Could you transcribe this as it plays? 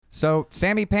So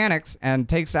Sammy panics and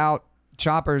takes out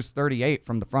Chopper's 38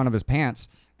 from the front of his pants.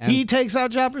 And He takes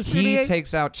out Chopper's 38? He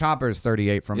takes out Chopper's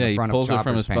 38 from the front of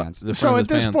Chopper's pants. So at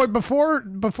this point,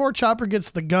 before Chopper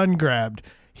gets the gun grabbed,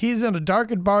 he's in a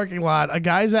darkened parking lot. A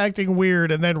guy's acting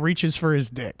weird and then reaches for his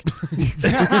dick.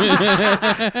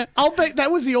 I'll bet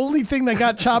that was the only thing that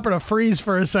got Chopper to freeze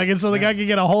for a second so the guy could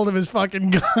get a hold of his fucking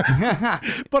gun.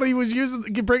 But he was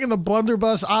bringing the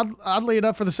blunderbuss, oddly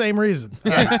enough, for the same reason.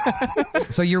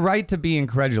 So you're right to be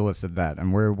incredulous at that,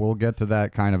 and we'll get to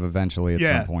that kind of eventually at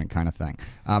some point kind of thing.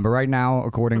 But right now,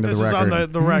 according to the record... This is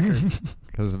on the record.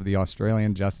 Because of the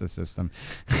Australian justice system...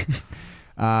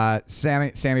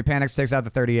 Sammy panics, takes out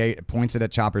the 38, points it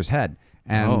at Chopper's head.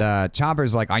 And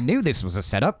Chopper's like, I knew this was a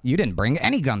setup. You didn't bring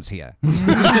any guns here.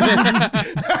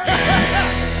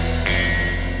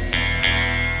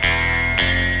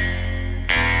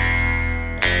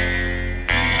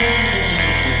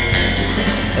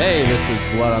 Hey, this is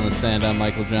Blood on the Sand. I'm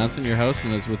Michael Johnson, your host,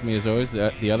 and is with me as always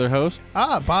the other host.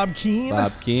 Bob Keane.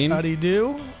 Bob Keane. How do you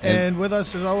do? And with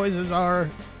us as always is our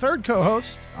third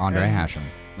co-host. Andre Hashem.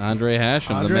 Andre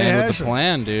Hashem, the man with the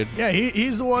plan, dude. Yeah,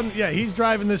 he's the one. Yeah, he's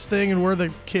driving this thing, and we're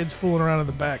the kids fooling around in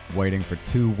the back. Waiting for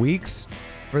 2 weeks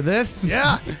for this.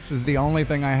 Yeah. This is the only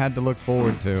thing I had to look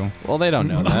forward to. Well, they don't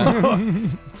know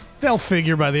that. They'll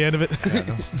figure by the end of it.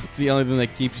 It's the only thing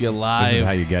that keeps you alive. This is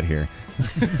how you get here.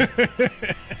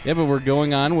 Yeah, but we're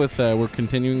going on with, we're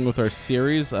continuing with our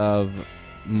series of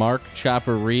Mark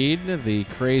Chopper Reed, the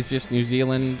craziest New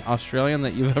Zealand Australian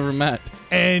that you've ever met.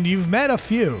 And you've met a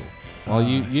few. Well,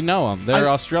 you know them. They're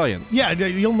Australians. Yeah,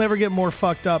 you'll never get more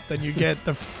fucked up than you get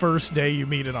the first day you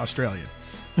meet an Australian.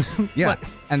 Yeah,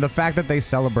 and the fact that they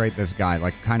celebrate this guy,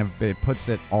 like, kind of, it puts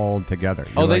it all together.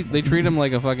 You're they treat him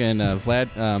like a fucking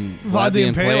Vlad the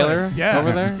Impaler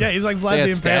over there? Yeah, he's like Vlad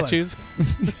the Impaler. Statues.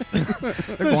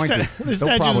 They're going to.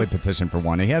 They'll probably petition for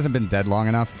one. He hasn't been dead long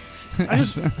enough. I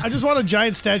just want a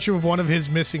giant statue of one of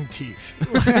his missing teeth.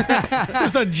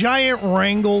 Just a giant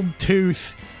wrangled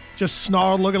tooth. Just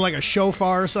snarled, looking like a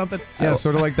shofar or something. Yeah,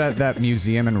 sort of like that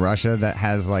museum in Russia that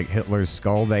has like Hitler's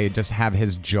skull. They just have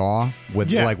his jaw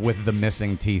with with the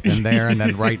missing teeth in there, and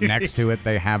then right next to it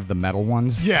they have the metal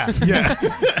ones. Yeah.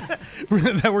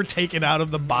 That were taken out of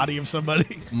the body of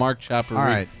somebody. Mark Chopper. All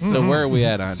right. So where are we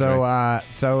at, Andre?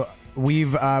 So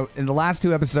we've in the last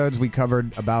 2 episodes we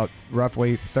covered about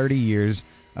roughly 30 years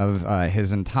of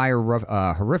his entire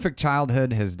horrific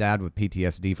childhood. His dad with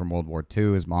PTSD from World War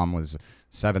II. His mom was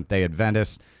Seventh-day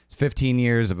Adventist. 15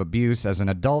 years of abuse as an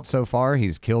adult so far.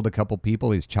 He's killed a couple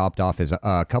people. He's chopped off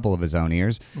a couple of his own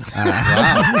ears.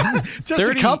 Wow. Just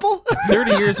a couple?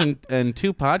 30 years and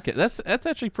 2 podcasts. That's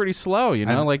actually pretty slow, you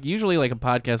know? Like usually like a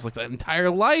podcast like an entire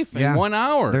life in 1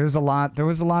 hour. There was a lot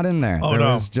in there. Oh, there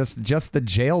was just the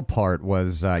jail part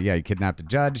was he kidnapped a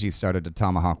judge. He started a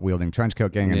tomahawk wielding trench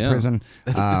coat gang in prison.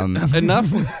 Enough.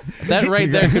 That right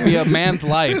there could be a man's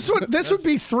life. This would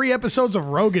be 3 episodes of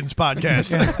Rogan's podcast.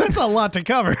 That's a lot to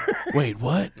cover. Wait,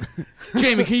 what?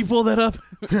 Jamie, can you pull that up?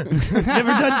 You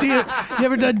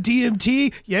ever done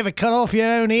DMT? You ever cut off your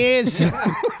own ears?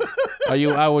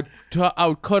 I would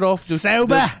cut off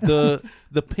the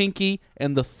pinky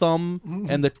and the thumb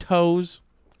and the toes.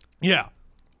 Yeah.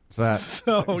 We're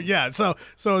doing a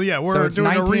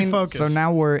refocus. So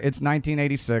now it's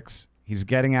 1986. He's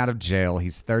getting out of jail.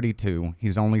 He's 32.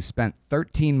 He's only spent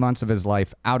 13 months of his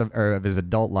life of his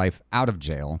adult life out of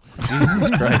jail.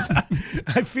 Jesus Christ.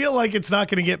 I feel like it's not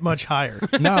going to get much higher.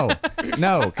 No,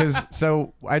 because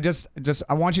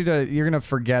I want you're going to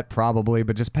forget probably,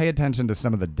 but just pay attention to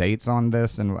some of the dates on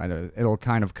this, and it'll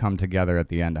kind of come together at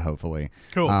the end, hopefully.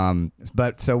 Cool.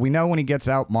 But so we know when he gets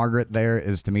out, Margaret there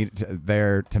is to meet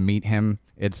him.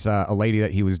 It's a lady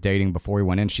that he was dating before he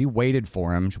went in. She waited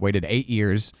for him. She waited 8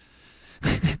 years.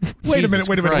 Wait a minute.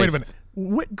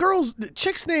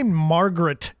 Chicks named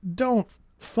Margaret don't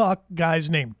fuck guys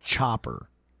named Chopper.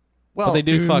 Well, but they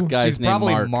do fuck guys she's named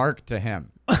probably Mark. Mark to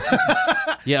him.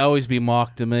 Yeah, always be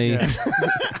Mark to me. Yeah.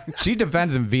 She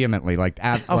defends him vehemently,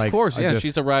 of course, yeah.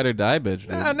 She's a ride or die bitch.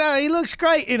 Dude. No, he looks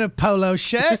great in a polo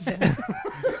shirt.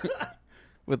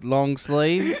 With long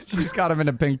sleeves. She's got him in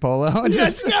a pink polo. Yeah,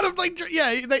 she's got him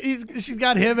she's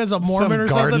got him as a Mormon or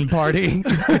garden something. Party.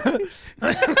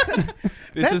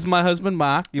 This is my husband,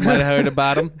 Mark. You might have heard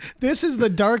about him. This is the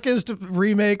darkest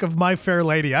remake of My Fair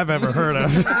Lady I've ever heard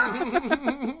of.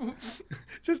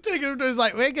 Just taking him to his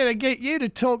like, we're going to get you to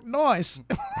talk nice.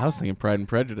 I was thinking Pride and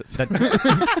Prejudice.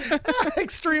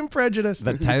 Extreme prejudice.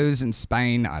 The toes in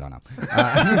Spain. I don't know.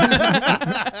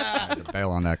 I had to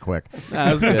bail on that quick.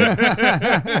 That was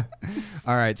good.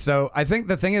 All right. So I think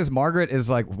the thing is, Margaret is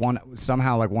like one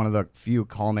of the few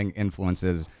calming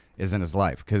influences is in his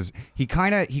life, because he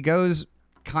goes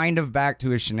kind of back to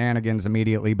his shenanigans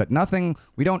immediately, but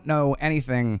we don't know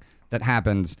anything that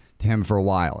happens to him for a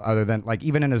while, other than like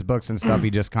even in his books and stuff, he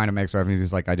just kind of makes references.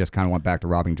 He's like, I just kind of went back to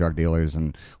robbing drug dealers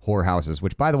and whorehouses,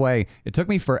 which, by the way, it took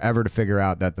me forever to figure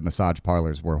out that the massage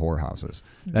parlors were whorehouses.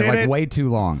 Way too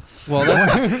long. Well,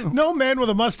 that's, No man with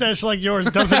a mustache like yours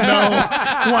doesn't know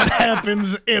what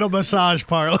happens in a massage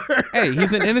parlor. hey,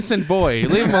 he's an innocent boy.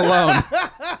 Leave him alone.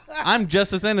 I'm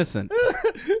just as innocent.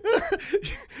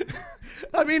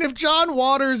 I mean, if John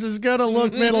Waters is gonna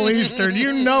look Middle Eastern,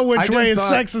 you know which way his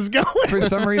sex is going. For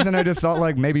some reason, I just thought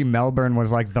like maybe Melbourne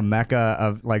was like the mecca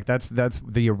of like that's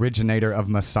the originator of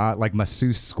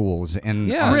masseuse schools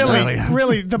in Australia.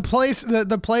 Really, the place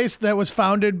that was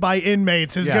founded by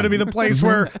inmates is going to be the place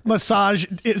where massage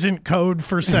isn't code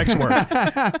for sex work.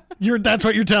 That's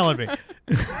what you're telling me.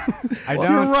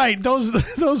 You're right.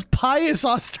 Those pious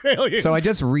Australians. So I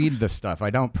just read the stuff.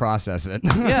 I don't process it.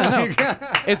 Yeah, no.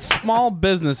 It's small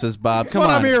businesses, Bob. Come on.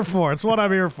 It's what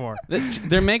I'm here for.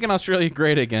 They're making Australia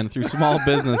great again through small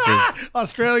businesses.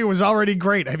 Australia was already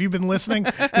great. Have you been listening?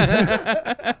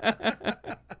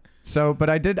 So, but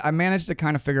I managed to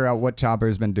kind of figure out what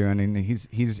Chopper's been doing, and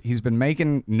he's been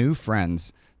making new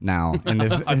friends now in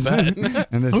this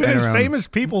His famous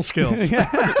people skills.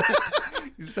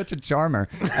 He's such a charmer,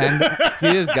 and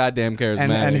He is goddamn charismatic.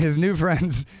 and his new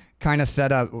friends kind of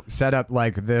set up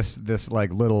like this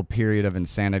like little period of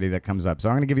insanity that comes up. So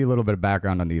I'm going to give you a little bit of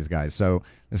background on these guys. So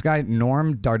this guy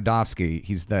Norm Dardovsky,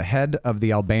 he's the head of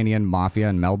the Albanian mafia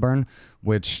in Melbourne,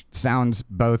 which sounds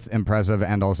both impressive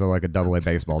and also like a AA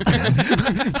baseball team.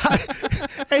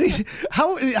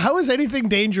 How is anything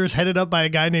dangerous headed up by a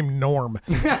guy named Norm?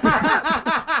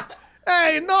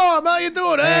 Hey Norm, how you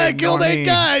doing? Hey, I killed 8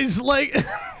 guys. Like.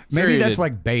 Maybe that's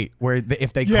like bait, where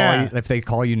if they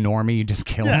call you Normie, you just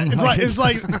kill him. It's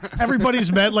like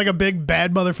everybody's met like a big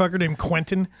bad motherfucker named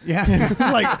Quentin. Yeah, it's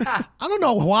like I don't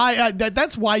know why.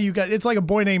 That's why you got. It's like a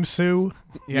boy named Sue.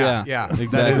 Yeah,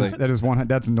 exactly. That is one.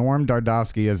 That's Norm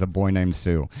Dardovsky as a boy named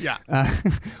Sue. Yeah,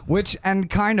 which and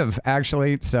kind of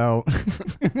actually. So,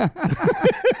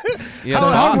 yeah,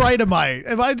 how right am I?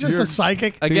 Am I just a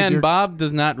psychic? Again, Dude, Bob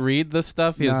does not read this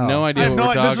stuff. He has no idea what we're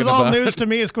talking about. This is all news to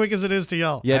me as quick as it is to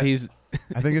y'all. Yet he's.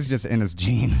 I think it's just in his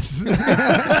genes.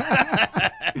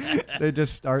 They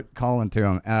just start calling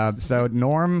to him. So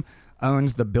Norm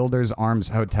owns the Builders Arms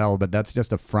Hotel, but that's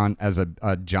just a front as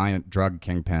a giant drug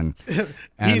kingpin.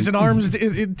 He's an arms.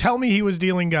 Tell me he was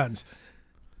dealing guns.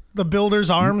 The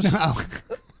Builders Arms. No.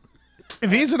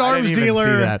 If he's an arms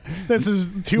dealer, this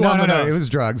is too on the nose. No, it was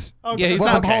drugs. Okay. Yeah, he's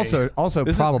not also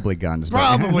probably guns.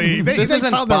 Probably. This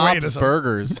isn't found Bob's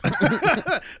Burgers.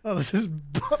 Oh, this is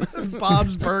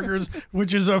Bob's Burgers,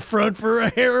 which is a front for a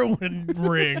heroin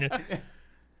ring.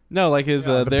 No, like his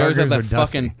the there's burgers that are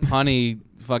dusty. fucking punny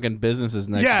fucking businesses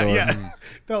next door.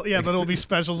 But it'll be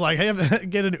specials like, hey,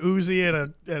 get an Uzi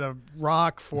and a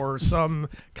rock for some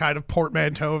kind of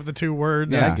portmanteau of the two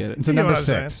words. Yeah, I get it. It's a number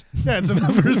 6. Yeah, it's a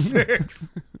number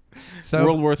 6. So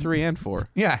World War III and IV.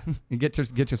 yeah, you get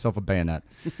yourself a bayonet.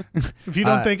 If you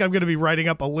don't think I'm going to be writing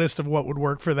up a list of what would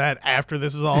work for that after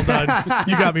this is all done,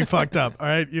 you got me fucked up. All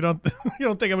right, you don't think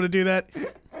I'm going to do that?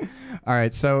 All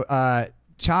right, so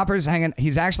Chopper's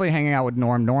he's actually hanging out with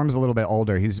Norm. Norm's a little bit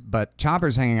older. But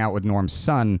Chopper's hanging out with Norm's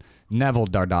son, Neville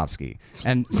Dardovsky.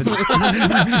 And so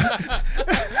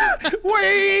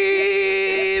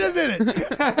wait a minute.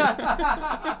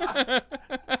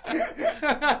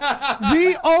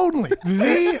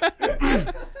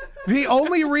 The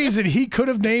only reason he could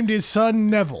have named his son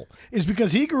Neville is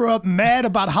because he grew up mad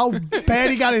about how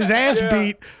bad he got his ass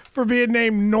beat for being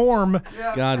named Norm.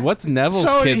 God, what's Neville's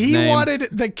So kid's he name? wanted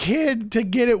the kid to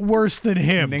get it worse than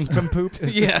him. Nincompoop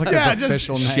is Yeah. like Yeah, his just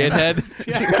official name. Shithead.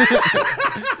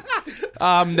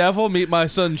 Neville, meet my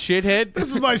son, Shithead.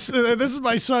 This is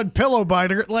my son, Pillow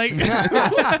Biter. Like,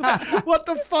 what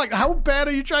the fuck? How bad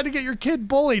are you trying to get your kid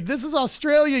bullied? This is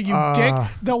Australia, you dick.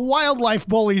 The wildlife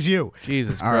bullies you.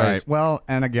 Jesus All Christ. right. Well,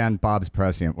 and again, Bob's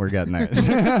prescient. We're getting there.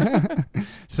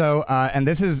 So, and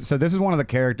this is one of the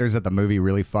characters that the movie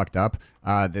really fucked up.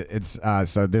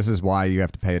 So this is why you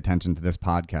have to pay attention to this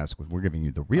podcast. We're giving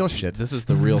you the real shit. This is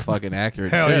the real fucking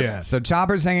accurate Hell shit. yeah. So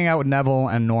Chopper's hanging out with Neville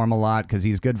and Norm a lot because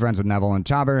he's good friends with Neville and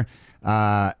Chopper.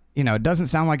 It doesn't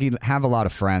sound like he'd have a lot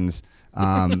of friends. With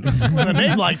a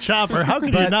name like Chopper, how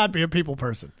could you not be a people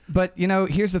person? But,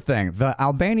 here's the thing. The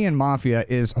Albanian mafia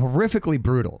is horrifically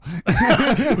brutal.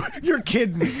 You're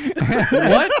kidding me.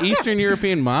 What? Eastern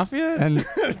European Mafia? And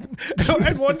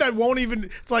And one that won't even.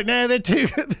 It's like, nah, they're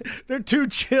too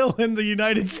chill in the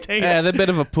United States. Yeah, they're a bit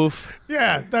of a poof.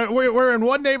 Yeah, we're in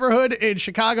one neighborhood in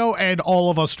Chicago and all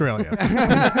of Australia.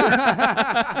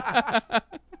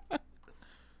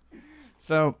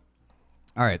 So,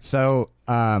 all right. So,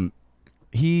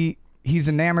 he's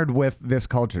enamored with this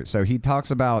culture. So he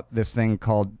talks about this thing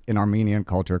called, in Armenian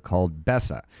culture, called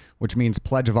Besa, which means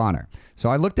pledge of honor. So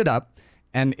I looked it up,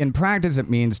 and in practice it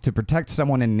means to protect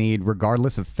someone in need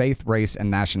regardless of faith, race,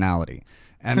 and nationality.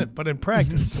 And but in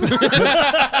practice.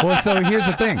 well, so here's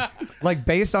the thing. Like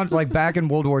based on back in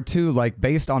World War II, like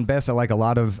based on Besa, like a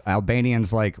lot of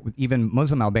Albanians, like even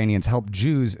Muslim Albanians, helped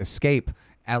Jews escape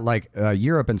at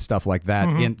Europe and stuff like that.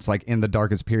 It's like in the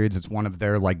darkest periods, it's one of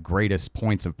their like greatest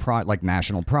points of pride, like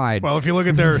national pride. Well, if you look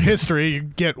at their history, you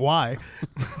get why.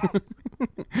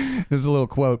 This is a little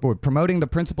quote. We're promoting the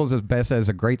principles of Besa as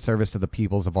a great service to the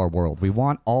peoples of our world. We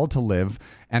want all to live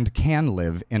and can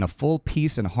live in a full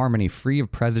peace and harmony, free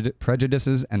of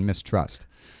prejudices and mistrust.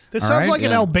 This sounds like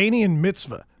an Albanian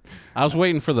mitzvah. I was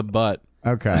waiting for the butt.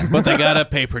 Okay. But they gotta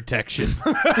pay protection.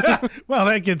 Well,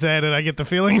 that gets added, I get the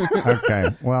feeling.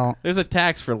 Okay, well. There's a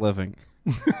tax for living.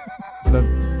 So,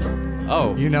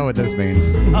 you know what this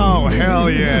means. Oh, hell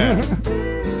yeah.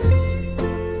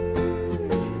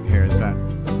 Here's that.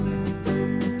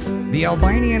 The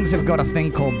Albanians have got a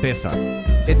thing called Besa.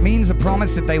 It means a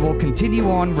promise that they will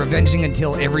continue on revenging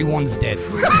until everyone's dead.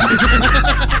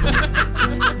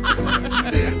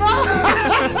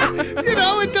 You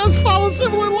know, it does follow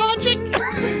similar logic.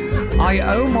 I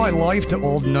owe my life to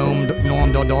old Norm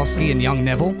Dodowski and young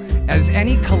Neville, as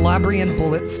any Calabrian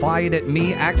bullet fired at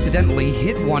me accidentally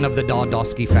hit one of the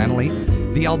Dodowski family.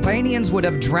 The Albanians would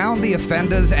have drowned the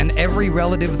offenders and every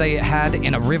relative they had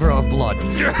in a river of blood.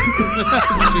 Jesus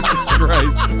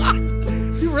Christ.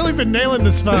 You've really been nailing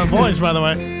this voice, by the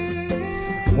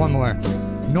way. One more.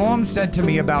 Norm said to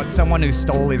me about someone who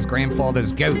stole his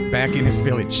grandfather's goat back in his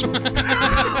village.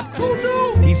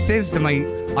 Oh, no. He says to me,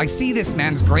 I see this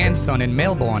man's grandson in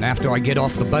Melbourne after I get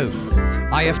off the boat.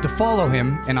 I have to follow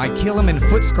him, and I kill him in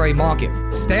Footscray Market.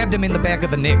 Stabbed him in the back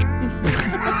of the neck.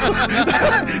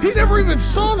 He never even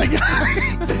saw the guy.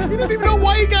 He didn't even know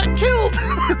why he got killed.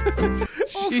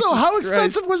 Also, how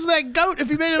expensive was that goat if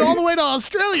he made it all the way to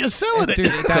Australia selling it?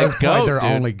 Dude, that was probably their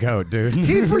only goat, dude.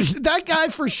 That guy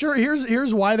for sure,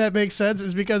 here's why that makes sense,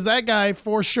 is because that guy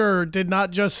for sure did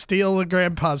not just steal a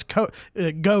grandpa's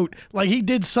goat. Like, he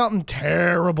did something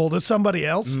terrible to somebody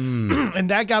else, and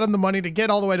that got him the money to get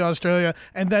all the way to Australia,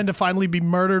 and then to finally be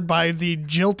murdered by the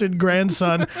jilted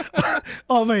grandson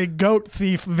of a goat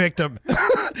thief victim.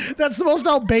 That's the most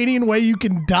Albanian way you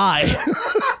can die.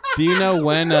 Do you know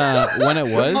when it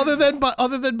was?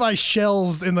 Other than by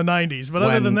shells in the 90s, but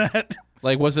other than that.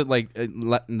 Like, was it like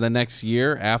the next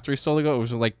year after he stole the goat, or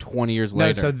was it like 20 years later?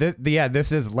 No, so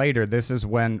this is later. This is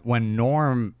when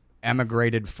Norm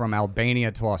emigrated from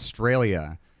Albania to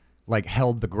Australia, like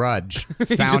held the grudge,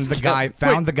 found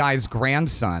the guy's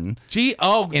grandson.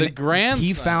 The grandson.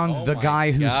 He found the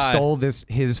guy who stole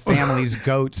his family's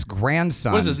goat's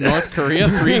grandson. What is this, North Korea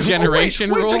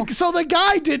 3-generation rule? So the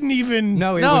guy didn't even.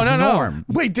 No, it was Norm.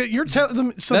 Wait, you're telling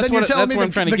them? So that's then you're telling me what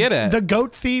I'm trying to get at. The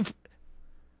goat thief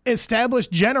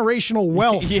established generational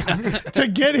wealth to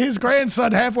get his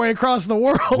grandson halfway across the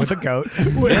world with a goat.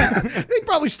 He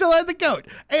probably still had the goat.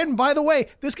 And by the way,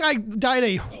 this guy died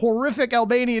a horrific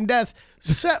Albanian death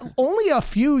only a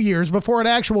few years before an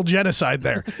actual genocide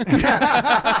there.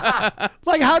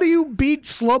 Like, how do you beat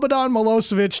Slobodan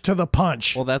Milosevic to the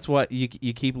punch? Well, that's what you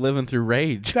keep living through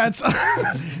rage. That's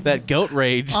that goat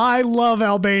rage. I love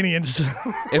Albanians.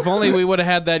 If only we would have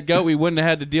had that goat, we wouldn't have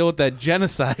had to deal with that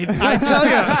genocide. I tell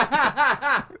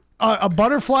you, a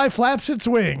butterfly flaps its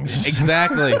wings.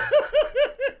 Exactly.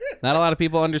 Not a lot of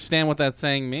people understand what that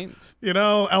saying means. You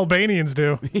know, Albanians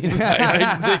do.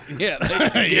 Yeah,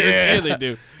 they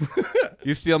do.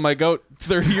 You steal my goat,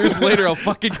 30 years later, I'll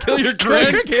fucking kill your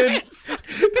grandkid.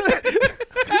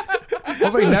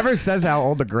 Also, he never says how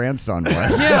old the grandson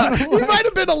was. Yeah, he might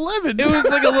have been 11. It was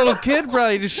like a little kid,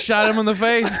 probably just shot him in the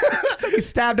face. It's like he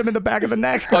stabbed him in the back of the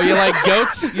neck. Oh, you like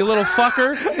goats, you little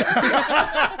fucker?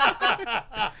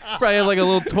 Probably had like a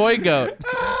little toy goat,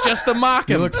 just to mock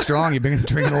him. You look strong. You've been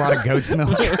drinking a lot of goat's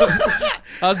milk.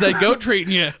 How's that goat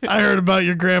treating you? I heard about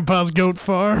your grandpa's goat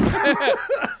farm.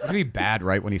 It'd be bad,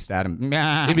 right, when he stabbed him.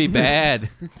 It'd be bad.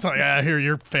 It's like, I hear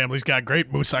your family's got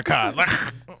great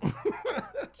moussaka.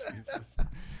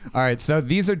 All right, so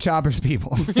these are Chopper's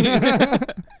people.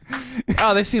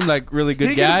 Oh, they seem like really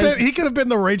good guys. He could have been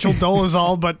the Rachel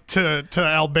Dolezal, but to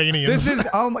Albanians.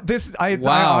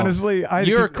 Wow. Honestly,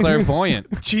 you're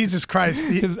clairvoyant. Jesus Christ.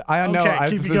 I know.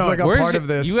 This is like a part of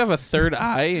this. You have a third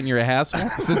eye in your asshole?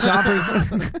 So Chopper's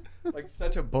like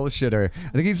such a bullshitter. I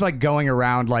think he's like going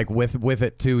around like with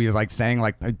it too. He's like saying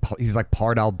like he's like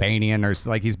part Albanian or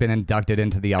like he's been inducted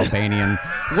into the Albanian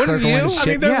circle and shit.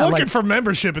 I mean, they're looking for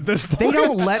membership at this point. They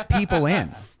don't let people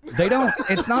in. They don't.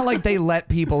 It's not like they let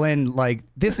people in. Like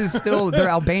this is still their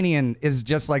Albanian is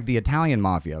just like the Italian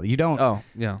mafia. You don't. Oh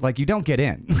yeah. Like you don't get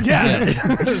in. Yeah.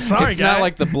 Sorry, it's guy. not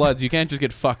like the Bloods. You can't just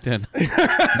get fucked in.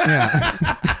 Yeah.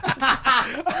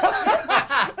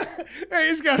 Hey,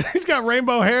 he's got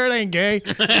rainbow hair. It ain't gay.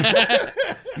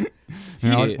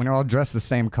 We're all dressed the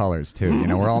same colors too. You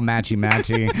know, we're all matchy.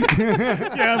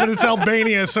 Yeah, but it's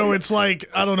Albania, so it's like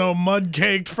I don't know, mud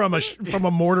caked from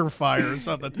a mortar fire or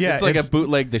something. Yeah, it's like a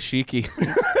bootleg dashiki.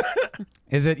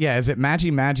 Is it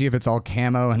matchy if it's all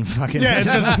camo and fucking? Yeah,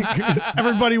 it's just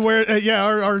everybody wear.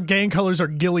 Our gang colors are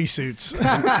ghillie suits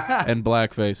and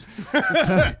blackface.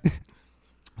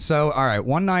 So all right,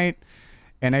 one night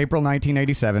in April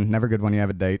 1987, never good when you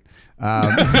have a date.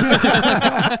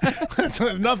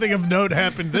 Nothing of note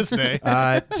happened this day.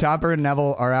 Chopper and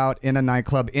Neville are out in a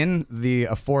nightclub in the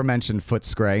aforementioned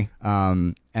Footscray.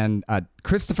 And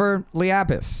Christopher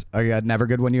Liapis. Never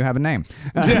good when you have a name.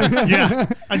 Yeah.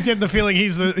 I get the feeling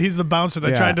he's the bouncer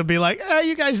that tried to be like,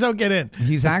 you guys don't get in.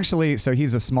 He's actually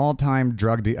he's a small-time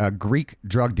Greek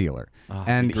drug dealer.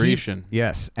 And Grecian.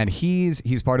 And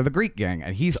he's part of the Greek gang,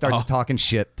 and he starts talking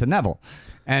shit to Neville.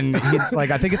 And he's like,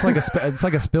 I think it's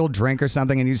like a spilled drink or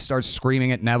something, and he starts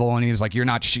screaming at Neville, and he's like, "You're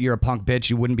a punk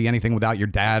bitch. You wouldn't be anything without your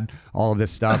dad." All of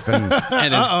this stuff, and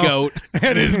and his goat,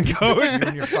 and his goat,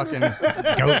 and your fucking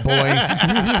goat boy.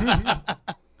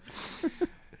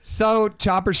 So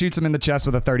Chopper shoots him in the chest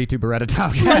with a .32 Beretta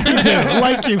Tomcat.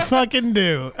 Like you fucking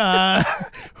do.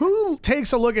 Who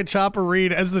takes a look at Chopper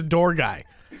Reed as the door guy,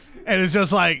 and is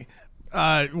just like,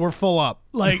 we're full up.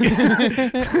 Like,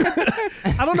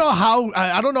 I don't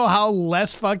know how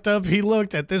less fucked up he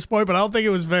looked at this point, but I don't think it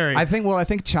was very. I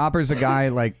think Chopper's a guy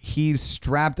like he's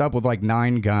strapped up with like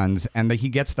 9 guns, and he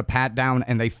gets the pat down,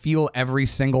 and they feel every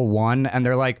single one, and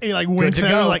they're like, he like good to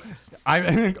go. Like,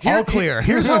 all clear.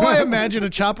 Here's how I imagine a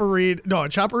Chopper Reed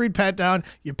pat down.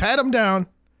 You pat him down,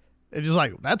 and just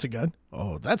like, that's a gun.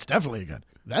 Oh, that's definitely a gun.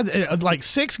 That's like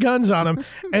 6 guns on him,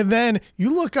 and then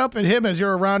you look up at him as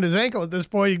you're around his ankle at this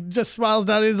point. He just smiles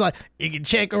down. He's like, "You can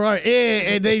check around here,"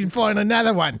 and then you find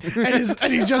another one,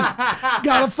 and he's just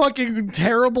got a fucking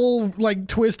terrible like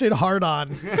twisted heart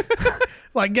on.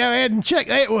 Like, go ahead and check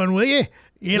that one, will you?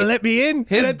 You gonna let me in?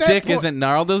 His dick isn't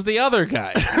gnarled as the other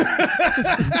guy.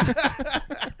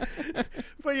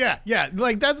 But yeah,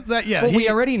 like that's that. Yeah, well, we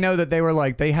already know that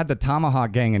they had the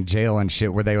Tomahawk gang in jail and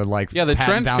shit, where they would like the pat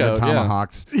trench down coat, the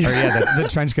tomahawks. Or the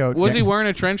trench coat. Was he wearing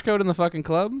a trench coat in the fucking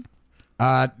club?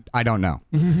 I don't know.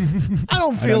 I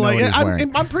don't feel like it.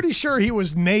 I'm pretty sure he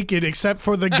was naked except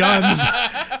for the guns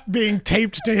being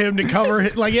taped to him to cover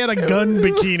it. Like he had a gun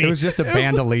bikini. It was just a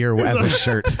bandolier as a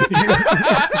shirt.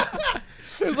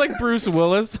 It was like Bruce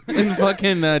Willis in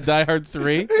fucking Die Hard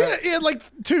 3. He had like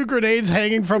 2 grenades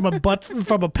hanging from a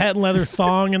patent leather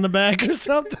thong in the back or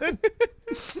something.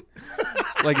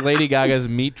 Like Lady Gaga's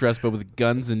meat dress, but with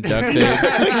guns and duct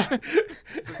tape.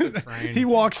 He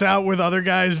walks out with other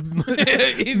guys'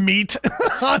 meat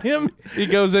on him. He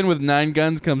goes in with 9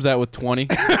 guns, comes out with 20.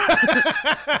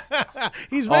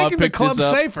 He's making the club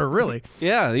safer, really.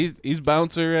 Yeah, he's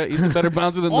bouncer. He's a better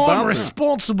bouncer than the bouncer. I'm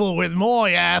responsible with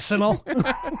my arsenal.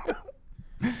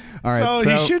 All right, so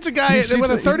he shoots a guy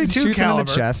with a 32 shoots caliber. him in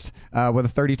the chest with a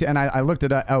 32, and I looked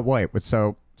at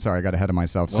sorry, I got ahead of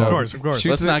myself. So of course.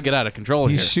 Let's not get out of control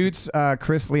here. He shoots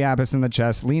Chris Liapis in the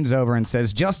chest, leans over, and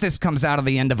says, "Justice comes out of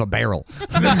the end of a barrel."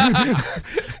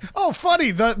 Oh,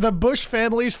 funny. The Bush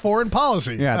family's foreign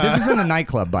policy. Yeah, this is in a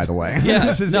nightclub, by the way. Yeah,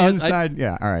 this is inside.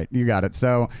 Yeah, all right, you got it.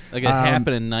 So like a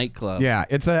happening nightclub. Yeah,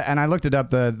 and I looked it up.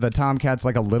 The Tomcat's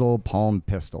like a little palm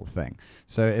pistol thing.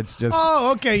 So it's just.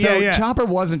 Oh, okay, yeah. Chopper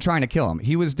wasn't trying to kill him.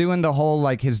 He was doing the whole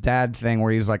like his dad thing,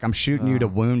 where he's like, "I'm shooting you to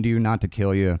wound you, not to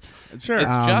kill you." Sure, it's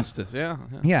justice. Yeah.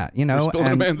 Yeah, you know, you're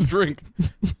spilling a man's drink.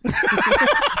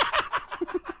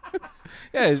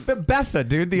 Yeah, but Bessa,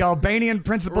 dude, the Albanian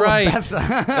principle right. of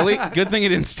Bessa. Good thing he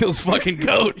didn't steal his fucking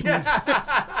coat.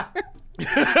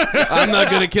 I'm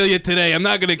not gonna kill you today. I'm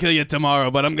not gonna kill you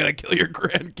tomorrow, but I'm gonna kill your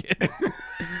grandkid.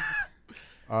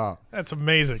 That's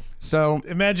amazing. So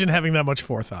imagine having that much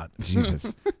forethought.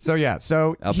 Jesus. So yeah,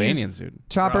 so Albanians, dude.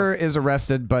 Chopper is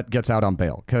arrested but gets out on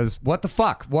bail because what the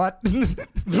fuck? What?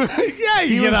 Yeah,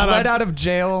 he was let out of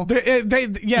jail.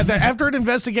 After an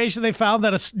investigation, they found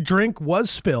that a drink was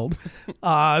spilled.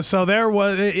 So there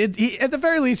was, at the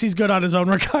very least, he's good on his own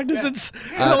recognizance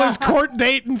till his court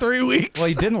date in 3 weeks. Well,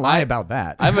 he didn't lie about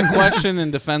that. I have a question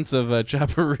in defense of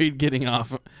Chopper Reed getting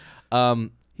off.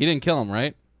 He didn't kill him,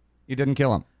 right? He didn't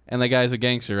kill him. And the guy's a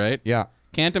gangster, right? Yeah.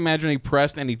 Can't imagine he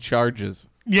pressed any charges.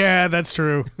 Yeah, that's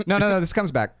true. No, this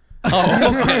comes back.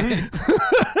 Oh, okay.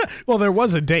 Well, there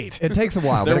was a date. It takes a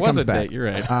while, There but it was comes a back. date, you're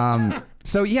right.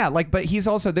 So yeah, but he's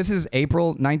also, this is April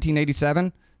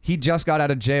 1987. He just got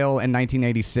out of jail in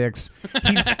 1986.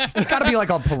 He's got to be like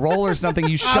on parole or something.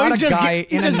 You shot a guy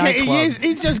in a nightclub.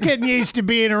 He's just getting used to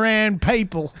being around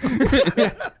people.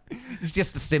 He's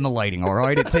just assimilating, all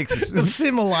right? It takes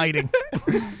Assimilating.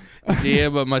 Yeah,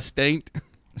 but my state.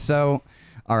 So,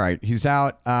 all right, he's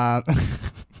out.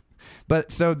 But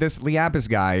so this Liapis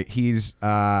guy,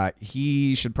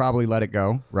 he should probably let it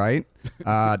go, right?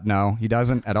 No, he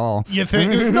doesn't at all. You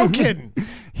think? No kidding.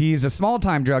 He's a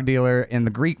small-time drug dealer in the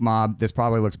Greek mob. This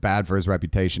probably looks bad for his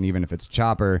reputation, even if it's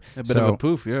Chopper. A bit of a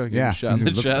poof, yeah. Shot in he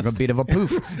the looks chest. like a bit of a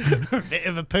poof. Bit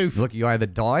of a poof. Look, you either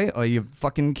die or you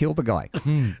fucking kill the guy.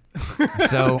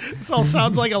 So This all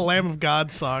sounds like a Lamb of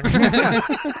God song.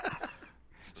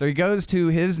 So he goes to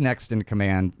his next in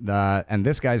command, and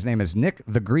this guy's name is Nick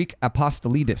the Greek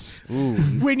Apostolidis. Ooh.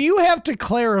 When you have to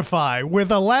clarify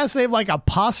with a last name like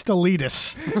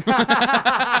Apostolidis.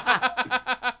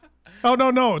 Oh,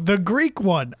 no, the Greek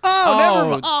one. Never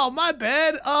mind. Oh, my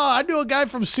bad. Oh, I knew a guy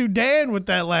from Sudan with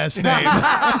that last name.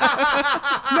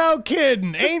 No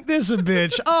kidding. Ain't this a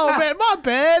bitch? Oh, man, my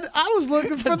bad. I was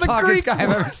looking for the Greek guy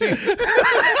I've ever seen.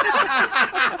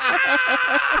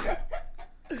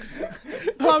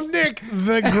 I'm Nick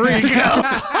the Greek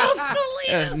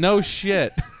Apostolidis. No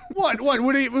shit. What?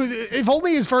 Would he? If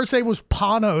only his first name was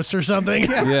Panos or something.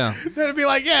 Yeah. Then it'd be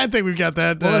like, yeah, I think we've got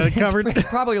that Well, covered. It's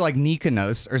probably like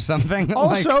Nikonos or something.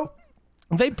 Also,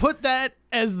 they put that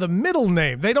as the middle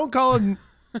name. They don't call him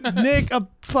Nick a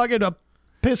fucking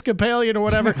Episcopalian or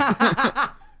whatever.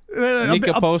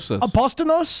 Nicoposis.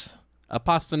 Apostonos?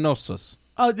 Apostonosus.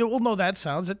 Well, no, that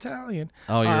sounds Italian.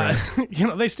 Oh, you're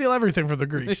right. They steal everything from the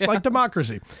Greeks, like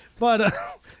democracy. But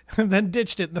and then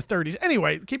ditched it in the 30s.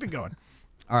 Anyway, keep it going.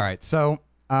 All right, so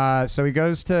he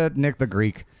goes to Nick the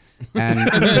Greek,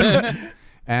 and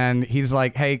and he's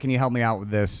like, "Hey, can you help me out with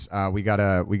this? We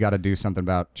gotta do something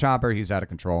about Chopper. He's out of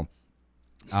control.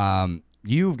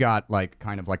 You've got like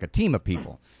kind of like a team of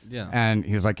people." Yeah. And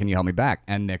he's like, "Can you help me back?"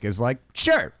 And Nick is like,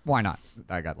 "Sure, why not?"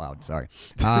 I got loud. Sorry.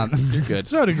 You're good.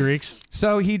 So do Greeks.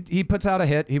 So he puts out a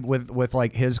hit with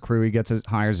like his crew. He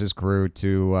hires his crew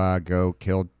to go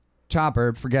kill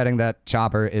Chopper, forgetting that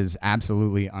Chopper is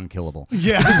absolutely unkillable.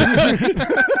 Yeah.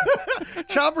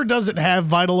 Chopper doesn't have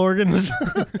vital organs.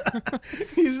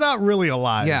 He's not really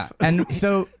alive. Yeah, and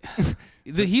so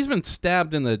He's been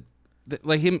stabbed in the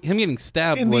like him getting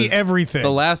stabbed In was the everything.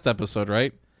 the last episode,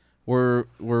 right? Where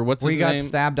what's his he got name?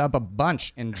 stabbed up a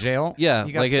bunch in jail. Yeah,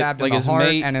 he got like stabbed like in the his heart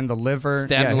mate and in the liver.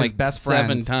 stabbed him his like best friend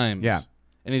 7 times. Yeah,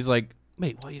 and he's like,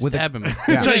 "Mate, why are you With a- stabbing me?"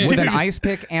 yeah. like, with an dude. ice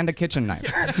pick and a kitchen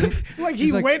knife. Like he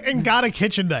He's like- went and got a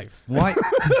kitchen knife Why?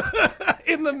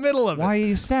 in the middle of it. Why are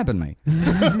you stabbing me?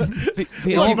 The If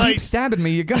you mate. keep stabbing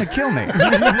me, you're gonna kill me.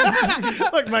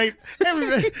 Look, mate,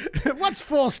 what's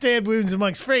 4 stab wounds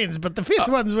amongst friends, but the 5th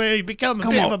one's where you become a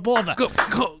bit of a bother.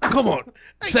 Come on,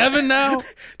 7 now,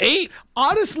 8.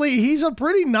 Honestly, he's a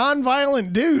pretty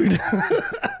non-violent dude.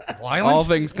 Violence? All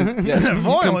things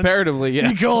Violence? comparatively, yeah.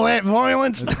 You call that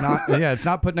violence? It's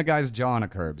not putting a guy's jaw on a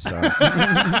curb. So,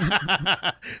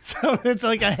 So it's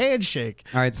like a handshake.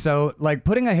 all right. So, like,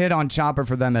 putting a hit on Chopper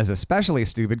for them is especially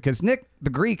stupid because Nick the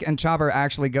Greek and Chopper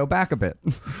actually go back a bit.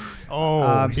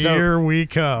 Oh, so here we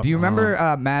come. Do you remember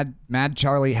Mad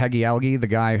Charlie Hegialgi, the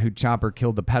guy who Chopper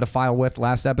killed the pedophile with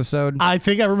last episode? I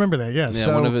think I remember that, yes. Yeah,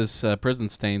 So- one of his prison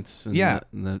staints. In Yeah.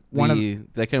 the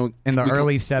In the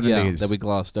early 70s. that we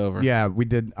glossed over. Yeah, we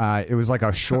did. It was like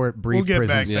a short, brief get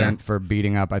prison back there. stint for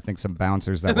beating up, I think, some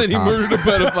bouncers that And were then he cops. murdered a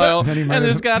pedophile, Then he and murdered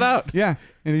this him. got out. Yeah,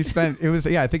 and he spent. It was.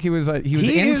 Yeah, I think he was in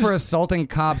is- for assaulting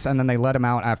cops, and then they let him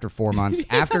out after 4 months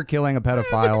after killing a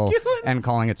pedophile and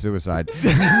calling it suicide.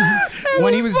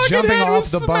 When he was jumping off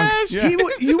the bunk. Yeah.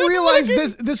 You realize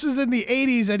this is in the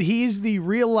 80s, and he's the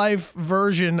real life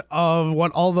version of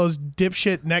what all those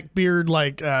dipshit neckbeard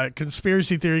like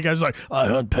conspiracy theory guys are like. I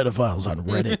hunt pedophiles on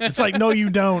Reddit. It's like, no, you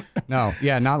don't. No,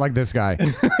 yeah, not like this guy.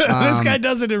 This guy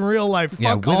does it in real life.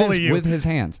 Yeah, Fuck all of you. with his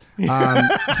hands.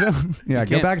 So, yeah,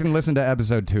 go back and listen to episode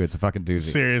episode 2. It's a fucking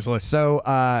doozy. Seriously. So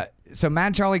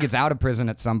Mad Charlie gets out of prison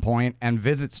at some point and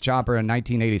visits Chopper in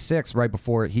 1986, right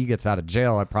before he gets out of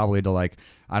jail, probably to like,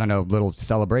 I don't know, little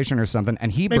celebration or something.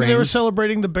 And maybe they were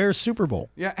celebrating the Bears Super Bowl.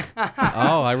 Yeah.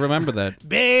 Oh, I remember that.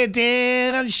 Bear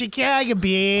down on Chicago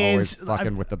Bears. Always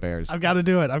fucking with the Bears. I've got to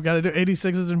do it.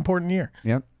 86 is an important year.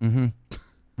 Yep. Mm-hmm.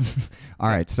 All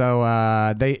right.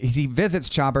 So he visits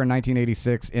Chopper in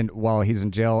 1986 while he's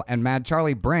in jail, and Mad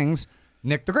Charlie brings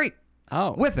Nick the Greek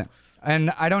with him.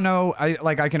 And I don't know, I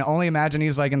can only imagine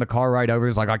he's like in the car ride over.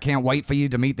 He's like, I can't wait for you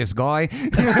to meet this guy.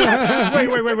 Wait.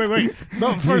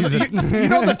 No, first, you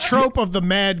know the trope of the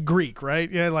mad Greek, right?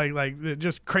 Yeah, like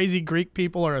just crazy Greek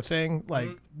people are a thing. Like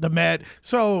the mad.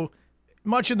 So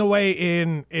much in the way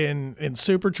in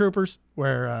Super Troopers,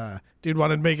 where dude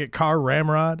wanted to make it car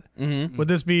ramrod. Mm-hmm. Would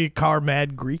this be car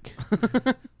mad Greek?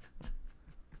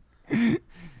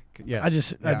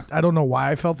 Yes. I don't know why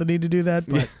I felt the need to do that,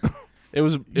 but.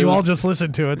 You all just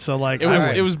listened to it, so like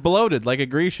it was bloated like a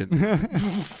Grecian,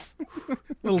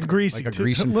 little greasy, like a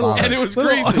Grecian little, and it was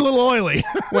greasy, a little oily.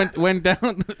 went down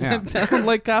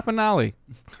like Capanali.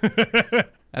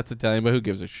 That's Italian, but who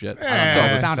gives a shit?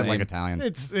 It sounded like Italian.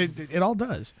 It all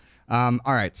does. All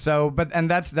right, so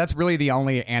that's really the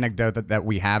only anecdote that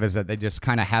we have, is that they just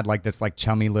kind of had like this like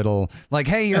chummy little like,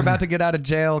 hey, you're about to get out of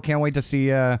jail, can't wait to see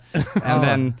you, and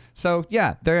then so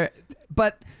yeah,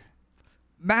 but.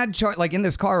 Like in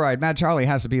this car ride, Mad Charlie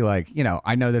has to be like,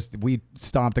 I know this. We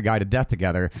stomped a guy to death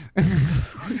together.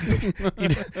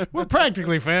 We're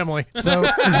practically family. So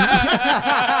that's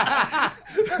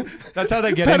how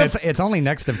they get in. It's only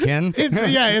next of kin.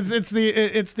 It's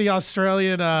the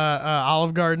Australian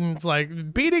Olive Garden. It's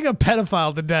like beating a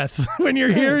pedophile to death. When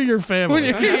you're here, you're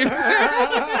family.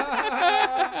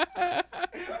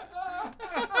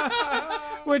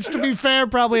 Which, to be fair,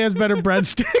 probably has better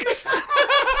breadsticks.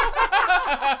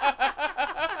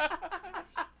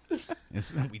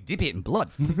 We dip it in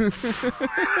blood.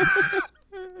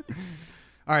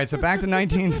 All right, so back to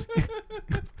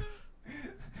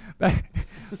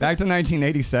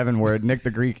 1987, where Nick the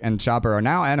Greek and Chopper are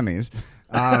now enemies.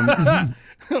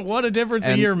 What a difference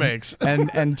a year makes.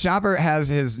 And Chopper has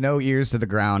his no ears to the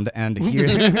ground and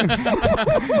hears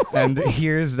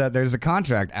that there's a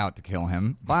contract out to kill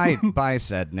him by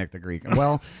said Nick the Greek.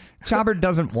 Well, Chopper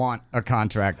doesn't want a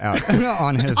contract out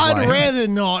on his life. I'd rather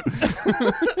not.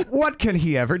 What can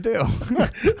he ever do?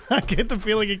 I get the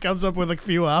feeling he comes up with a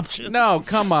few options. No,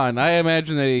 come on. I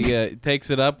imagine that he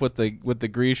takes it up with the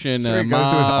Grecian he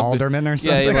goes to his alderman or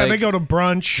something. Yeah, they go to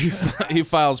brunch. He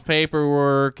files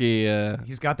paperwork.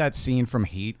 He's got that scene from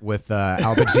Heat with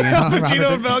Al Pacino. Al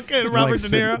Pacino and Robert De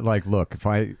Niro. Like, look, if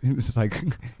I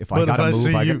gotta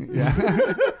move, I can.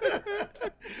 Yeah.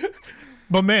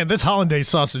 But man, this hollandaise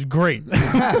sauce is great.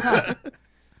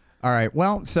 All right.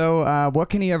 Well, so what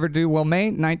can he ever do? Well, May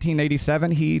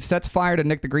 1987, he sets fire to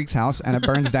Nick the Greek's house, and it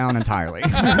burns down entirely.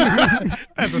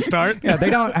 As a start? Yeah, they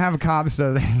don't have cops,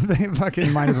 so they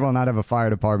fucking might as well not have a fire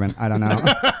department. I don't know.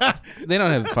 They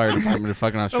don't have a fire department in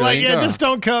fucking Australia. Just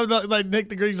don't come. Like Nick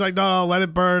the Greek's like, no, let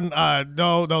it burn.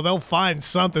 No, they'll find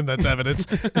something that's evidence.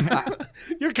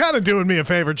 You're kind of doing me a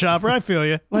favor, Chopper. I feel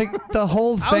you. Like the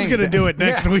whole thing. I was gonna do it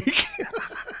next week.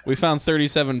 We found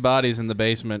 37 bodies in the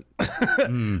basement.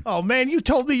 Oh, man, you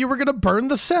told me you were going to burn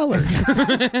the cellar.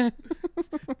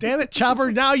 Damn it,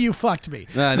 Chopper, now you fucked me.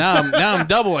 Now I'm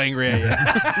double angry at you.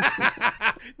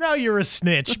 Now you're a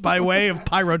snitch by way of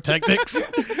pyrotechnics.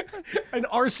 An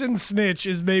arson snitch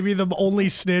is maybe the only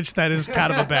snitch that is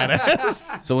kind of a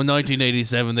badass. So in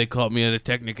 1987, they caught me at a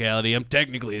technicality. I'm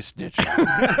technically a snitch.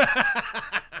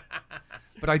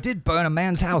 But I did burn a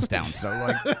man's house down, so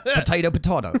like potato.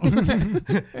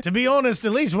 To be honest,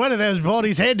 at least one of those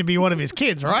bodies had to be one of his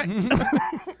kids, right?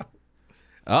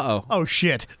 Uh-oh. Oh,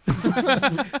 shit.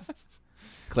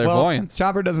 Clairvoyance. Well,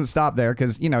 Chopper doesn't stop there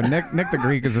because, Nick the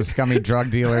Greek is a scummy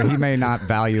drug dealer. He may not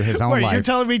value his own life. You're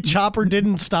telling me Chopper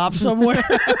didn't stop somewhere?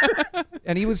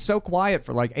 And he was so quiet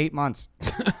for like 8 months. He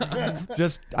was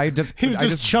just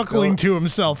chuckling to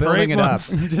himself for 8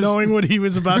 months, knowing what he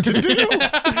was about to do.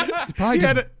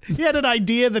 He had an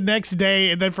idea the next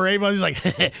day, and then for 8 months, he's like,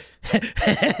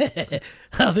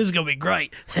 oh, this is going to be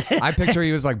great. I picture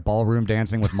he was like ballroom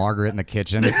dancing with Margaret in the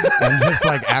kitchen, and just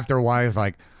like after a while, he's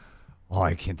like, oh,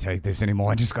 I can't take this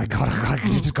anymore. I just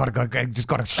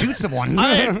gotta shoot someone.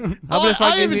 How about if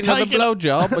I give you another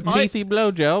blowjob, a teethy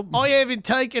blowjob? I haven't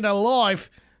taken a life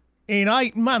in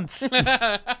 8 months.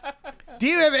 Do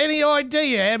you have any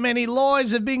idea how many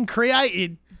lives have been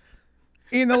created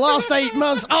In the last 8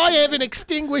 months, I haven't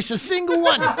extinguished a single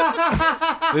one.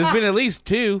 There's been at least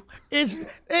 2.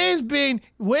 There's been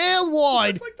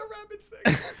worldwide. It's like the rabbits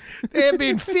thing. There have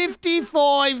been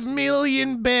 55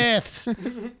 million baths.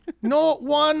 Not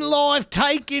one life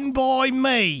taken by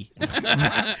me.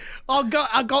 I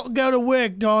got to go to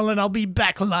work, darling. I'll be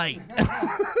back late.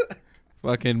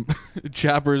 Fucking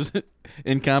Chopper's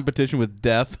in competition with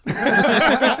death.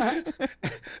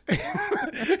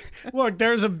 Look,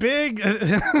 there's a big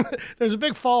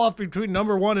fall off between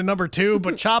number 1 and number 2,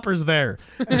 but Chopper's there.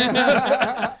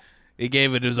 He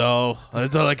gave it his all.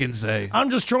 That's all I can say. I'm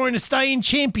just trying to stay in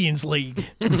Champions League.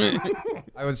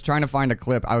 I was trying to find a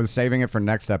clip. I was saving it for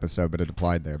next episode, but it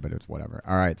applied there, but it's whatever.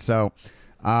 All right, so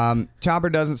Chopper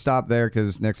doesn't stop there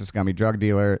because Nick's a scummy drug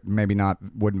dealer. Maybe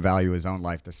wouldn't value his own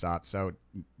life to stop. So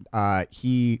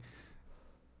who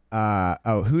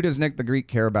does Nick the Greek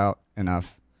care about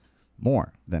enough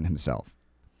more than himself?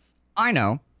 I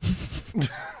know.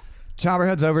 Chopper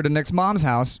heads over to Nick's mom's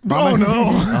house. Oh, no.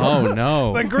 Oh,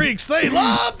 no. The Greeks, they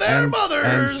love their mothers.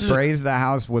 And sprays the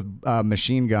house with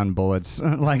machine gun bullets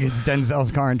like it's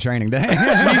Denzel's car in Training Day.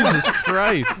 Jesus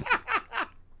Christ.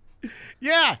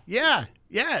 Yeah.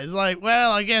 It's like,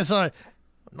 well, I guess I'm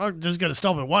not just going to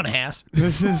stop at one house.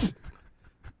 This is...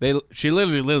 She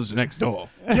literally lives next door.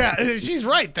 Yeah, she's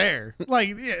right there.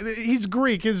 Like, he's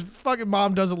Greek. His fucking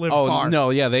mom doesn't live far. Oh,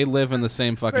 no, yeah, they live in the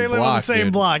same fucking block. They live on the same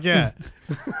dude. block, yeah.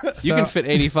 You can fit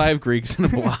 85 Greeks in a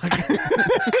block.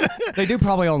 They do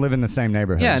probably all live in the same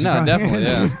neighborhood. Yeah, no, definitely,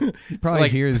 yeah. Probably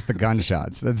Like- hears the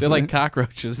gunshots. They're like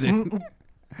cockroaches, dude.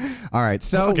 All right,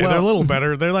 so Okay, they're a little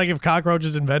better. They're like if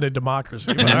cockroaches invented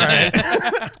democracy. But all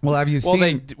right. well, have you Well,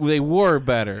 seen? they were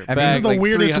better. This is the like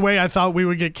weirdest 300 way I thought we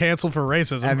would get canceled for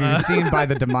racism. Have you seen by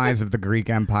the demise of the Greek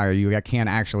Empire? You can't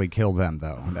actually kill them,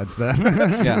 though. That's the.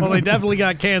 Yeah. Well, they definitely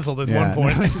got canceled at one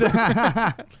point.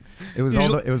 It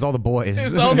was all the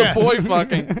boys. It's all the boy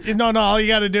fucking. No, all you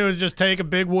got to do is just take a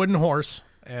big wooden horse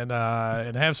and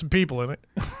have some people in it.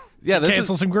 Yeah, this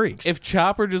Cancel some Greeks. If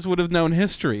Chopper just would have known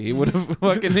history, he would have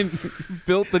fucking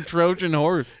built the Trojan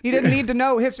horse. He didn't need to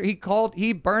know history.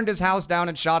 He burned his house down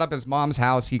and shot up his mom's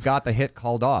house. He got the hit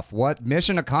called off. What?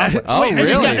 Mission accomplished. Oh,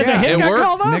 really? The hit It got worked.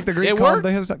 called off? Nick the Greek It called worked?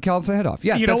 the hit off.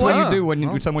 Yeah, You know that's what what? you do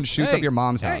when someone shoots Hey, up your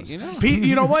mom's hey, house. you know. Pete,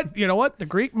 you know what? You know what? The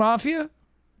Greek mafia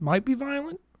might be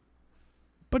violent,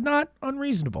 but not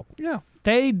unreasonable. Yeah.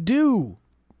 They do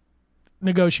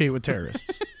negotiate with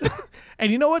terrorists.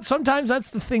 And you know what? Sometimes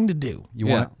that's the thing to do. You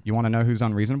Yeah. want to know who's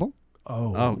unreasonable?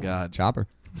 Oh God. Chopper.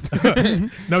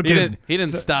 No He kidding. didn't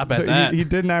stop at So that. he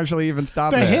didn't actually even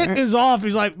stop The there. hit is off.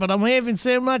 He's like, but I'm having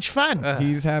so much fun.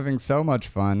 He's having so much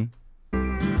fun.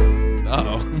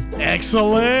 Uh-oh.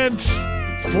 Excellent.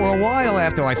 For a while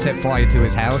after I set fire to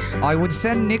his house, I would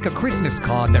send Nick a Christmas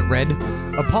card that read,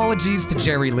 "Apologies to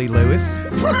Jerry Lee Lewis."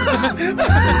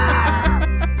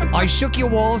 I shook your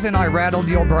walls and I rattled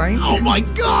your brain. Oh my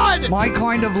God. My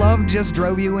kind of love just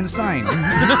drove you insane.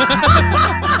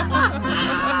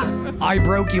 I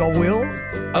broke your will.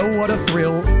 Oh, what a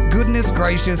thrill. Goodness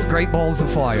gracious, great balls of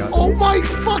fire. Oh my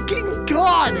fucking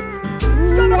God.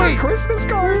 Send him a Wait. Christmas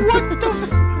card. What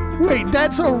the? Wait,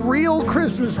 that's a real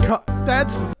Christmas card.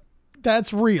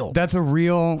 That's real. That's a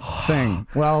real thing.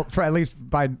 Well, for at least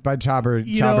by Chopper.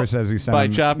 Chopper says he sent by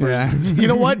him. Chopper's- Yeah. You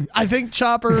know what? I think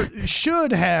Chopper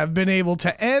should have been able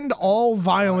to end all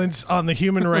violence on the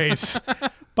human race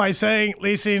by saying,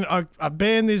 listen, I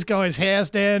burned this guy's house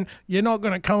down. You're not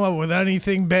going to come up with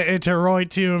anything better to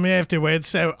write to him afterwards,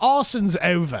 so arson's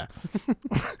over.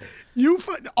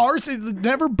 Arson,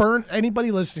 never burn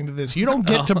anybody listening to this. You don't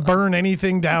get to burn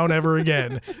anything down ever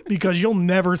again because you'll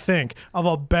never think of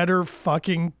a better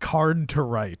fucking card to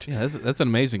write. Yeah, that's an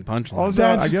amazing punchline. Also,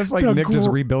 That's I guess like the Nick just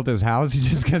rebuilt his house. He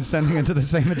just kept sending it to the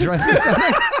same address or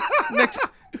something.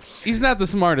 He's not the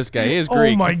smartest guy. He is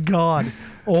Greek. Oh my God.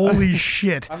 Holy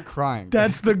shit. I'm crying.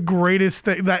 That's the greatest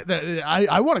thing. That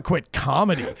I want to quit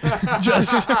comedy.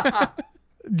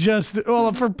 Just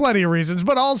well, for plenty of reasons,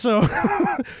 but also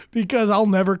because I'll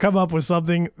never come up with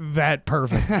something that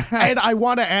perfect. And I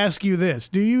want to ask you this.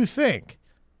 Do you think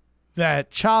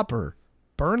that Chopper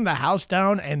burned the house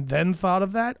down and then thought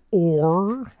of that?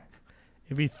 Or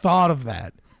if he thought of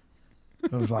that,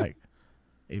 it was like,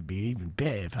 it'd be even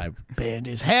better if I burned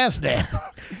his house down.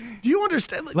 Do you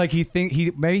understand? Like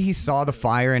maybe he saw the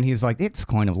fire and he's like, it's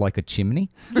kind of like a chimney.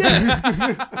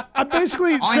 I'm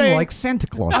basically I'm saying, like Santa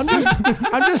Claus.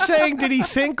 I'm just saying, did he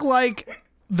think like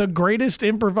the greatest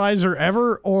improviser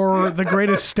ever or the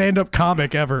greatest stand-up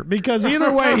comic ever? Because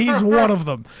either way, he's one of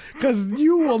them. Because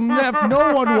no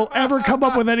one will ever come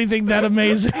up with anything that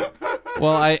amazing.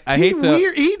 Well, I hate the...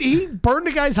 He burned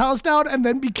a guy's house down and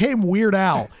then became Weird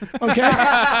Al. Okay?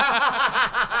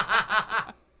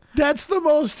 That's the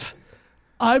most...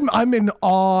 I'm in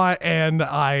awe, and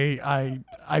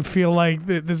I feel like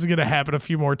this is going to happen a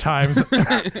few more times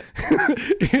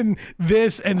in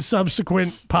this and subsequent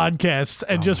podcasts,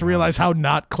 and just realize how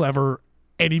not clever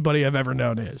anybody I've ever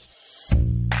known is.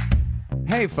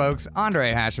 Hey folks,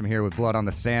 Andre Hashem here with Blood on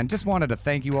the Sand. Just wanted to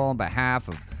thank you all on behalf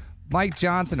of Mike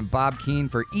Johnson and Bob Keane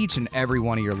for each and every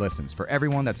one of your listens. For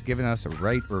everyone that's given us a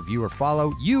rate, review, or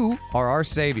follow, you are our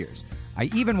saviors. I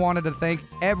even wanted to thank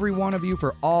every one of you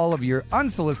for all of your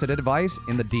unsolicited advice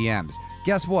in the DMs.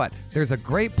 Guess what? There's a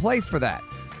great place for that.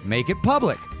 Make it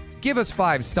public. Give us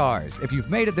 5 stars. If you've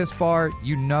made it this far,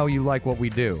 you know you like what we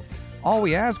do. All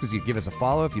we ask is you give us a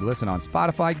follow if you listen on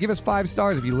Spotify. Give us 5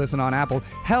 stars if you listen on Apple.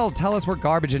 Hell, tell us we're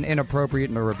garbage and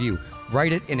inappropriate in a review.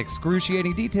 Write it in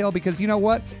excruciating detail because you know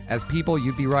what? As people,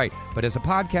 you'd be right. But as a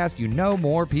podcast, you know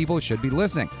more people should be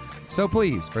listening. So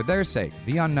please, for their sake,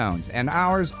 the unknowns, and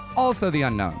ours, also the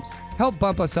unknowns, help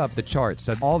bump us up the charts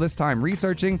so all this time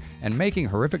researching and making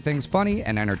horrific things funny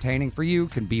and entertaining for you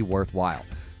can be worthwhile.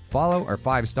 Follow or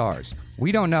 5 stars.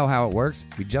 We don't know how it works.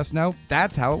 We just know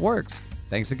that's how it works.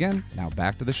 Thanks again. Now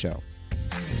back to the show.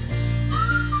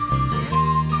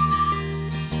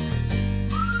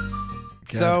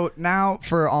 So now,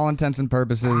 for all intents and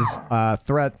purposes,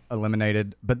 threat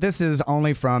eliminated. But this is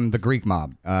only from the Greek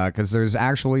mob, because there's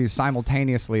actually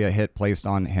simultaneously a hit placed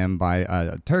on him by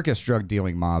a Turkish drug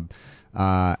dealing mob.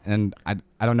 And I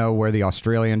don't know where the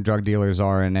Australian drug dealers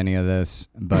are in any of this,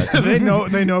 but they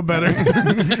know better.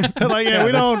 They're like,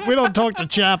 we don't talk to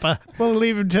Chapa. We'll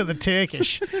leave him to the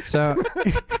Turkish. So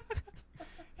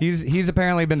he's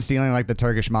apparently been stealing like the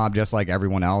Turkish mob, just like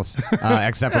everyone else,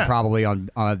 except for probably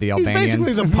on the Albanians. He's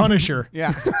basically the Punisher.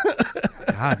 Yeah.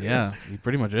 God, yeah, he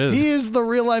pretty much is. He is the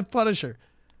real life Punisher.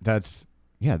 That's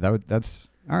all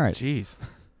right. Jeez,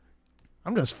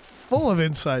 I'm just full of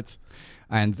insights.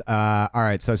 And all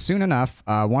right, so soon enough,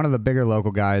 one of the bigger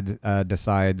local guides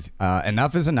decides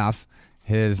enough is enough.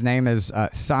 His name is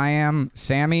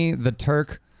Sami the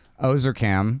Turk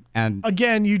Ozerkam, and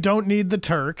again, you don't need the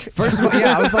Turk. First of all,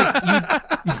 yeah, I was like,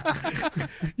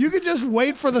 you could just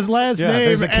wait for the last name.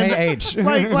 There's a KH.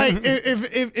 Like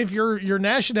if your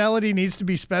nationality needs to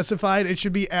be specified, it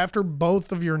should be after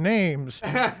both of your names.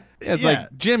 It's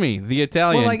like Jimmy, the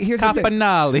Italian. Well, like, here's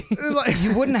Campanale.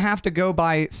 You wouldn't have to go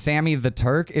by Sammy the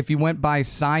Turk if you went by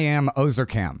Siam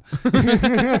Ozerkam.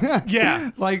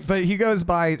 Yeah. But he goes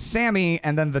by Sammy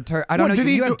and then the Turk. I don't know.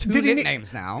 You have 2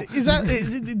 nicknames now.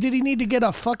 Did he need to get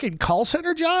a fucking call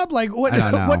center job? Like,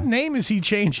 what name is he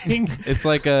changing? It's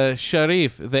like a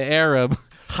Sharif, the Arab.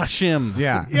 Hashim.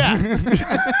 Yeah. Yeah.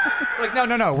 It's like,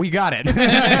 no, we got it.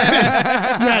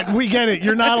 Yeah, we get it.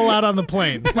 You're not allowed on the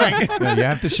plane. Like, no, you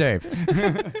have to shave.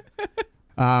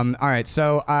 All right,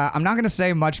 so I'm not going to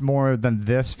say much more than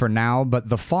this for now, but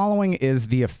the following is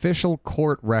the official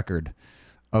court record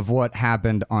of what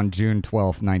happened on June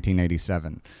 12th,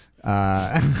 1987.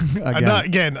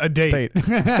 Again, a date.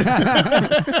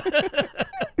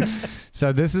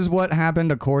 So this is what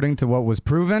happened according to what was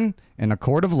proven in a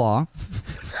court of law.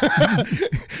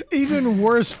 Even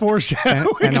worse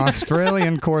foreshadowing. An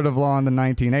Australian court of law in the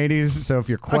 1980s. So if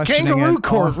you're questioning a kangaroo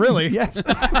court, really? Yes.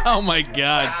 Oh my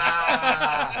God.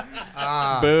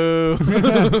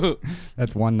 Boo.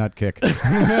 That's one nut kick.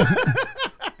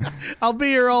 I'll be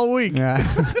here all week. Yeah.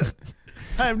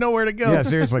 I have nowhere to go. Yeah,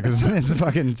 seriously, because it's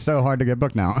fucking so hard to get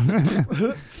booked now.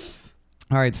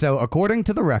 All right, so according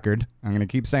to the record, I'm going to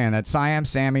keep saying that Sammy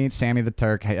the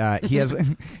Turk, he has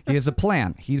a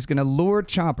plan. He's going to lure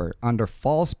Chopper under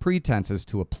false pretenses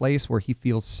to a place where he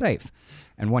feels safe.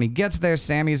 And when he gets there,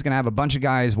 Sammy's going to have a bunch of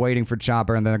guys waiting for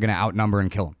Chopper, and they're going to outnumber and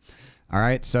kill him. All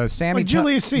right, so Sammy... Like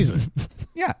Julius Caesar.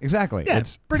 Yeah, exactly. Yeah,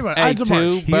 it's pretty much.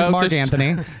 A2, He's Mark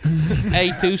Anthony.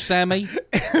 A2, Sammy.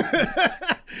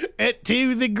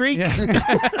 Et2, the Greek. Yeah.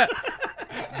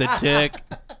 The Tick.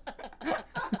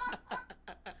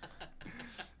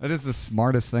 That is the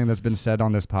smartest thing that's been said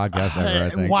on this podcast ever,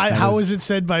 I think. Why? How is it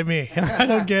said by me? I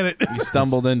don't get it. You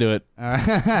stumbled into it.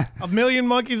 A million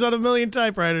monkeys on a million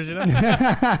typewriters, you know?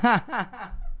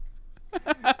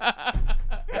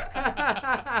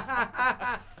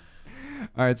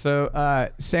 All right,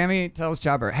 so Sammy tells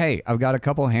Chopper, hey, I've got a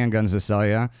couple handguns to sell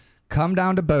you. come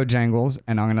down to Bojangles,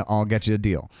 and I'll get you a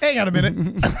deal. Hang on a minute.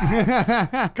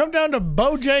 Come down to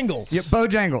Bojangles. Yep,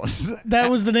 Bojangles. That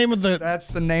was the name of the... That's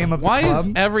the name of the Why club.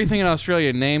 is everything in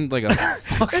Australia named like a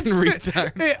fucking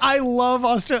retard? Hey, I love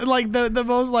Australia. Like the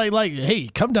most like, hey,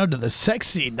 come down to the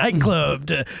sexy nightclub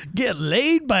to get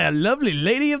laid by a lovely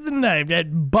lady of the night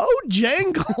at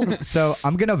Bojangles. So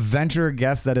I'm gonna venture a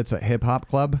guess that it's a hip hop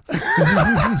club.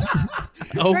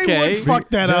 Okay. They would fuck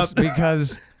that Just up.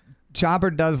 because Chopper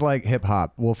does like hip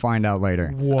hop. We'll find out later.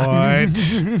 What?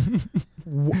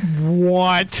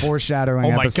 What? Foreshadowing.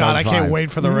 Oh my episode god, I can't 5.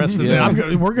 wait for the rest of Yeah.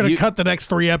 it. We're gonna cut the next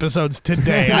 3 episodes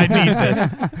today. I need this.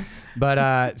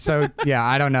 But so yeah,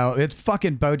 I don't know. It's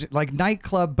fucking like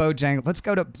nightclub Bojangles. Let's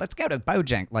go to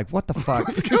Bojang. Like what the fuck?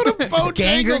 Let's Go to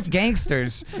Bojangles.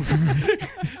 Gangsters.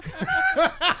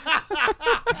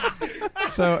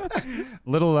 So,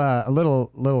 a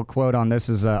little quote on this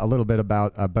is a little bit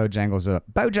about Bojangles.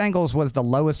 Bojangles was the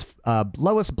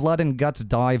lowest blood and guts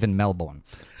dive in Melbourne.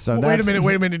 So Wait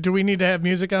a minute. Do we need to have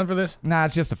music on for this? Nah,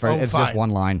 it's just the first. Oh, it's fine. just one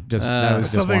line. That was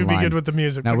just Something one would be line. good with the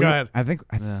music. No, But we, go ahead. I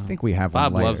think we have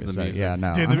Bob one later. loves the so, music. Yeah,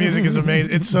 no. Dude, the music is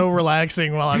amazing. It's so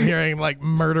relaxing while I'm hearing like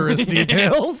murderous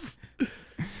details.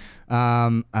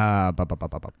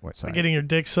 What's that? Getting your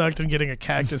dick sucked and getting a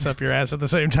cactus up your ass at the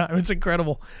same time. It's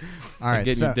incredible. All right,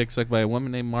 Getting so your dick sucked by a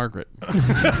woman named Margaret.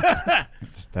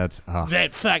 that's That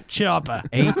fuck Chopper.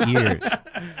 8 years.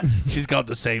 She's got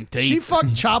the same teeth. She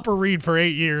fucked Chopper Reed for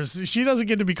 8 years. She doesn't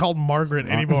get to be called Margaret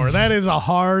anymore. That is a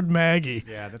hard Maggie.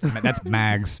 Yeah, that's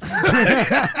Mags.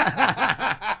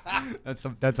 That's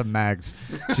a Mags.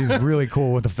 She's really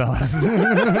cool with the fellas.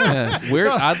 Yeah. Weird.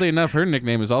 Oddly enough, her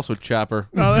nickname is also Chopper.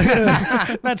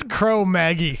 That's Crow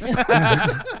Maggie.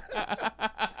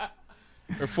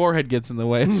 Her forehead gets in the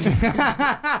way.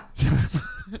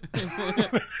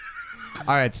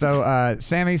 All right, so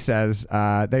Sammy says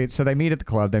they meet at the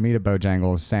club. They meet at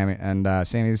Bojangles.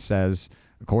 Sammy says,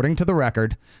 according to the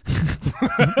record,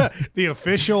 The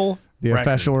official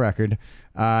record.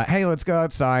 Hey, let's go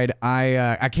outside.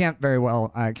 I can't very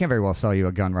well sell you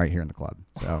a gun right here in the club.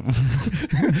 So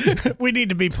We need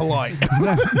to be polite.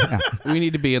 We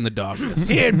need to be in the darkness.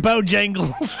 Here in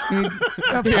Bojangles.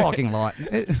 a parking lot.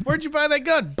 Where'd you buy that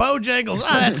gun? Bojangles.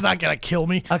 Ah, that's not going to kill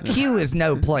me. A queue is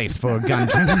no place for a gun.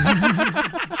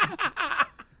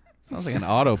 Sounds like an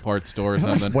auto parts store or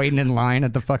something. Waiting in line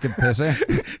at the fucking pisser.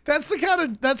 That's the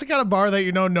kind of bar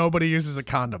that nobody uses a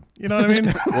condom. You know what I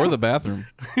mean? Or the bathroom.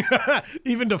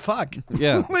 Even to fuck.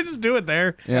 Yeah. They just do it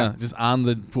there. Yeah, just on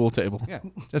the pool table. Yeah,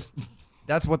 just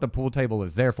that's what the pool table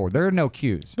is there for. There are no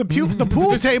queues. The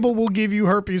pool table will give you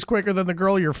herpes quicker than the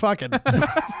girl you're fucking.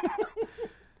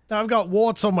 Now I've got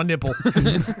warts on my nipple.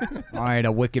 All right,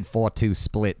 a wicked 4-2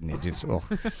 split, and it just. Oh.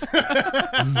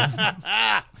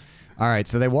 All right,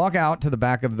 so they walk out to the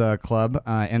back of the club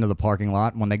into the parking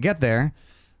lot. When they get there,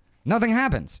 nothing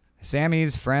happens.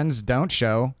 Sammy's friends don't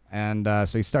show, and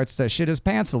so he starts to shit his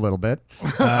pants a little bit,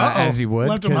 as he would.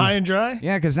 Left him high and dry?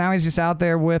 Yeah, because now he's just out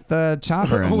there with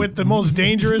Chopper. And, With the most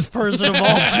dangerous person of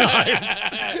all time.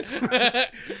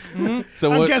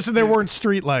 So I'm what? guessing there weren't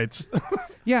street lights.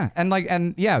 yeah,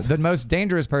 the most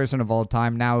dangerous person of all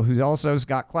time now who also's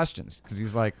got questions. Because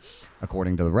he's like,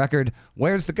 according to the record,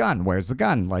 where's the gun? Where's the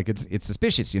gun? Like, it's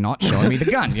suspicious. You're not showing me the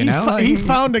gun, you know? He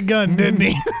found a gun, didn't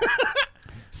he?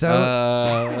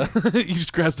 So He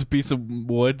just grabs a piece of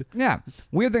wood. yeah,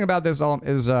 weird thing about this all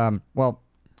is I'm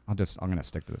gonna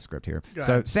stick to the script here.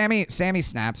 So Sammy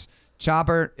snaps.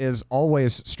 Chopper is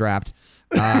always strapped.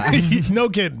 No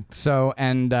kidding. So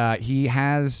he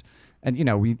has. And,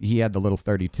 he had the little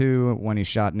 32 when he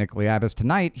shot Nick Liabis.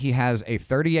 Tonight, he has a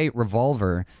 .38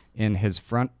 revolver in his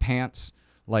front pants,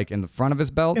 like in the front of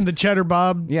his belt. In the Cheddar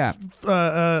Bob yeah.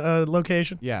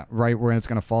 location. Yeah, right where it's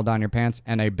going to fall down your pants.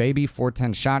 And a baby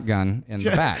 .410 shotgun in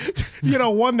the back.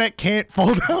 One that can't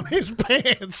fall down his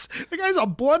pants. The guy's a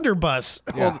blunderbuss.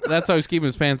 Well, that's how he's keeping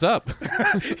his pants up.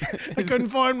 I couldn't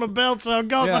find my belt, so I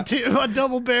got my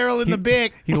double barrel in the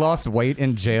back. He lost weight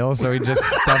in jail, so he just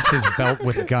stuffs his belt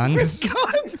with guns.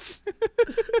 Guns.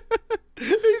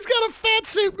 He's got a fat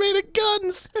suit made of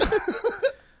guns.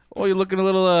 Oh, you're looking a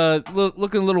little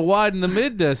wide in the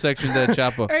mid section there,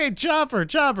 Chopper. Hey, Chopper,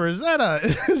 is that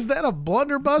a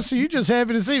blunderbuss? Or you just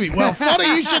happy to see me? Well,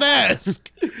 funny you should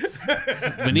ask.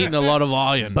 Been eating a lot of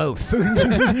iron. Both.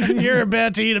 You're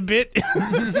about to eat a bit.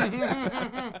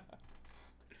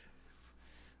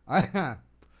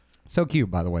 So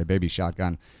cute, by the way, baby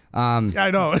shotgun.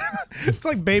 I know. It's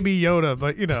like Baby Yoda,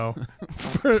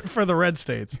 but for the red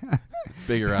states.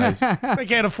 Bigger eyes. They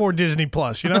can't afford Disney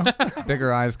Plus,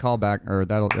 Bigger eyes, call back, or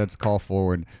that's call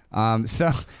forward.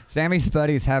 So Sammy's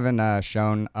buddies haven't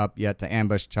shown up yet to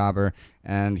ambush Chopper,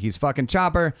 and he's fucking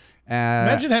Chopper.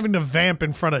 Imagine having to vamp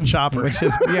in front of Chopper.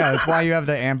 That's why you have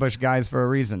the ambush guys for a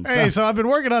reason. Hey, so I've been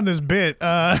working on this bit.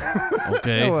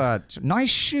 Okay. So, nice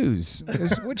shoes.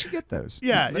 Where'd you get those?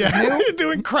 Yeah.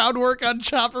 Doing crowd work on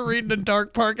Chopper Reed in a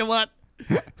dark parking lot.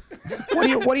 What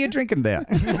are you drinking there?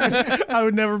 I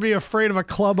would never be afraid of a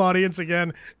club audience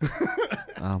again.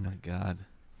 Oh my God.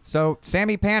 So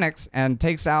Sammy panics and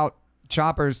takes out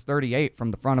Chopper's 38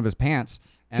 from the front of his pants.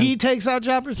 And he takes out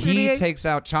Chopper's 38? He takes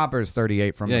out Chopper's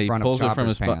 38 from the front of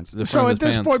Chopper's pants. So at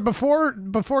this point,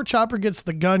 before Chopper gets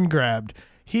the gun grabbed,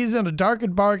 he's in a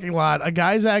darkened parking lot. A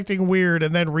guy's acting weird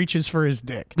and then reaches for his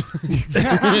dick.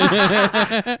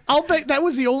 I'll bet that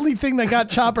was the only thing that got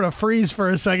Chopper to freeze for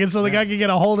a second so the guy could get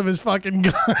a hold of his fucking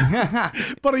gun.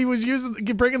 But he was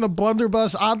bringing the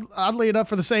blunderbuss, oddly enough,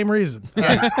 for the same reason.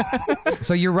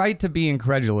 So you're right to be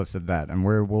incredulous at that, and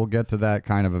we'll get to that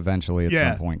kind of eventually at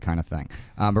some point kind of thing.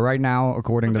 But right now,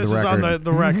 according to the record... This is on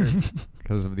the record.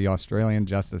 Because of the Australian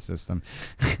justice system.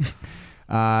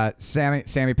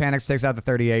 Sammy panics, takes out the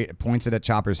 38, points it at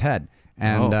Chopper's head.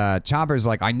 And Chopper's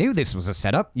like, I knew this was a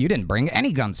setup. You didn't bring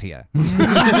any guns here. He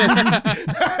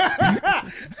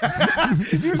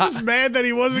was just mad that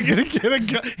he wasn't going to get a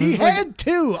gun. He had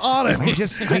two on him.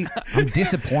 I'm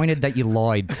disappointed that you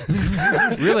lied.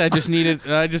 Really, I just need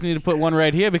to put one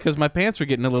right here because my pants were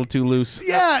getting a little too loose.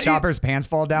 Yeah. Chopper's pants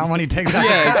fall down when he takes out.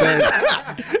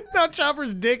 Yeah. Now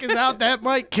Chopper's dick is out. That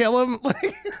might kill him.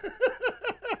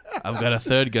 I've got a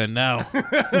third gun now.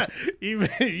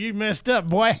 You messed up,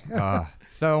 boy.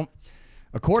 So,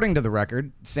 according to the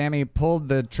record, Sammy pulled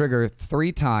the trigger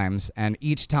 3 times, and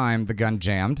each time the gun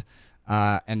jammed.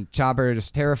 And Chopper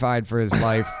is terrified for his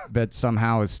life, but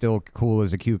somehow is still cool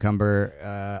as a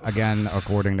cucumber. Again,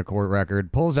 according to court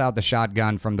record, pulls out the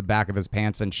shotgun from the back of his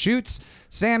pants and shoots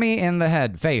Sammy in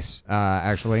the face.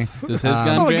 Actually, does his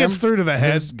gun jam? It gets through to the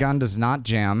head. His gun does not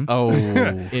jam. Oh,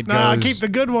 it goes keep the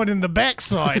good one in the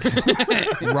backside.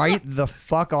 right the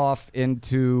fuck off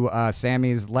into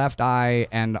Sammy's left eye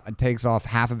and takes off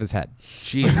half of his head.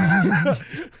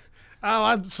 Jeez. Oh,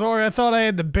 I'm sorry. I thought I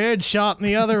had the bed shot in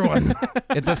the other one.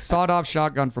 It's a sawed-off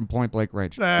shotgun from point blank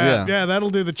range. Yeah,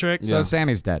 that'll do the trick. So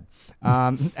Sammy's dead.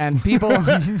 And people... Oh,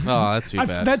 that's too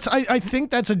bad. I think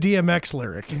that's a DMX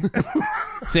lyric.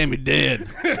 Sammy dead.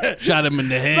 Shot him in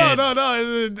the head.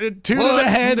 No. Two to the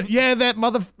head. Yeah, that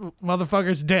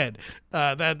motherfucker's dead.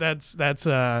 That's.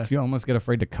 You almost get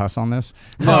afraid to cuss on this.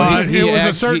 No, it was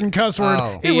a certain cuss word.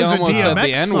 Oh. It was a almost DMX said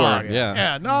the N-word. song.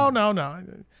 Yeah. No.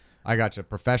 I got you.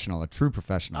 Professional. A true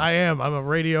professional. I am. I'm a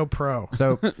radio pro.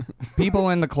 So people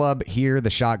in the club hear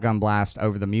the shotgun blast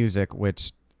over the music,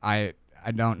 which I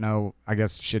don't know. I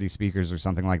guess shitty speakers or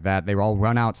something like that. They all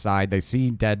run outside. They see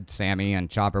dead Sammy and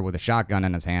Chopper with a shotgun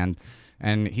in his hand.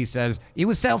 And he says, it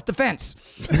was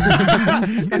self-defense.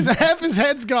 Half his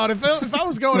head's gone. If I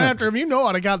was going after him,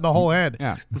 I'd have gotten the whole head.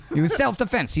 Yeah. It was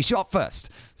self-defense. He shot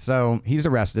first. So he's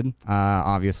arrested,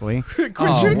 obviously.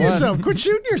 Quit shooting yourself. Quit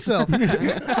shooting yourself.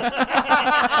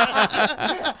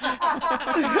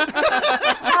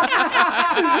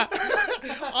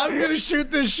 I'm going to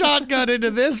shoot this shotgun into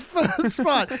this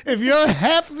spot. If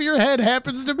half of your head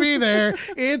happens to be there,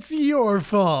 it's your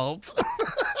fault.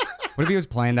 What if he was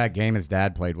playing that game his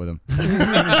dad played with him?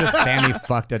 Just Sammy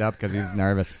fucked it up because he's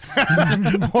nervous.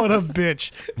 What a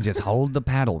bitch. Just hold the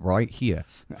paddle right here.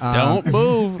 Don't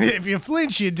move. If you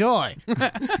flinch, you die.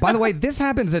 By the way, this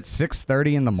happens at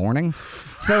 6:30 in the morning.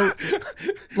 So,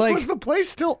 was the place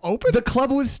still open? The club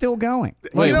was still going.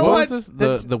 Wait, what was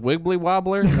this? The Wiggly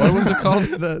Wobbler? What was it called?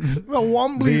 The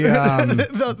Wombly.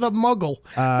 The Muggle.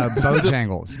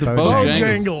 Bojangles.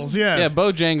 Bojangles, yes. Yeah,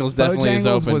 Bojangles definitely is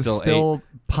open was till still 8.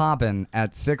 Popping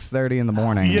at 6:30 in the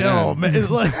morning. Yo, man.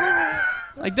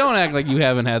 Like, don't act like you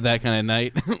haven't had that kind of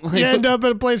night. You end up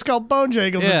at a place called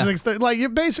Bojangles at 6:30.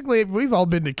 Like, we've all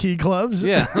been to key clubs.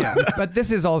 Yeah. But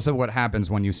this is also what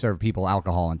happens when you serve people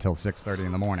alcohol until 6:30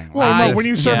 in the morning. Well, no, when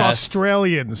you serve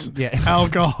Australians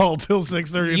alcohol till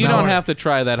 6:30. You don't have to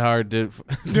try that hard to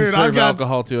serve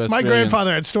alcohol to Australians. My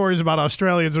grandfather had stories about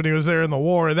Australians when he was there in the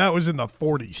war, and that was in the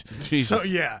 40s. Jesus. So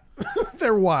yeah,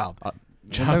 they're wild.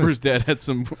 Chopper's dad had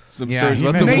some stories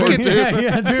about the war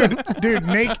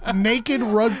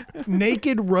too.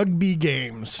 Naked rugby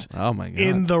games. Oh my god!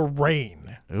 In the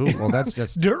rain. Ooh. Well, that's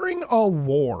just during a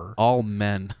war. All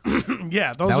men.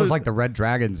 Yeah, that was like the Red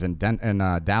Dragons in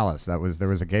Dallas. There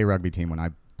was a gay rugby team when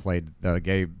I played the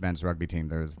gay men's rugby team.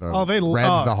 There's the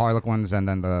Reds, the Harlequins, and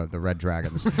then the Red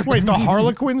Dragons. Wait, the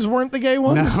Harlequins weren't the gay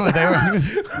ones? No, they were.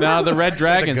 No, the Red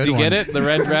Dragons. good You get ones. it? The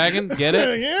Red Dragon? Get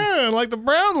it? Yeah, like the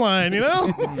brown line, you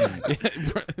know?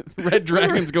 Red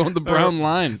Dragons going the brown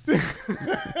line.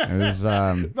 It was, The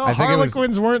I think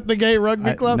Harlequins weren't the gay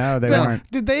rugby club? no, they weren't.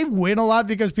 Did they win a lot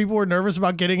because people were nervous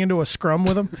about getting into a scrum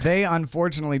with them? They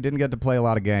unfortunately didn't get to play a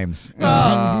lot of games.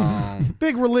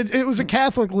 Big religion. It was a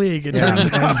Catholic league. It turns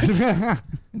out.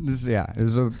 It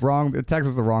was a wrong.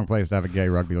 Texas is the wrong place to have a gay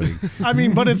rugby league. I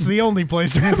mean, but it's the only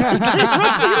place to have a gay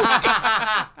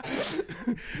rugby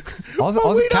league. Also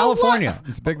we don't California,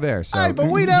 it's big there. So. Hey, but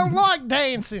we don't like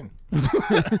dancing.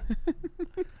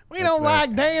 We don't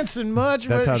like dancing much.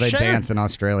 That's but how they dance in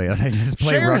Australia. They just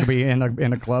play rugby in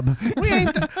a club.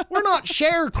 We're not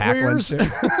share Tackling queers. shit.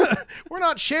 We're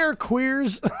not share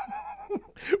queers.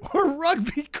 We're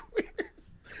rugby queers.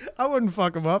 I wouldn't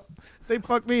fuck them up. They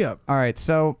fuck me up. All right,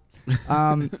 so.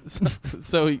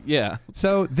 So yeah.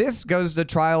 So this goes to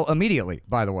trial immediately.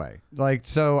 By the way,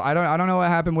 so I don't know what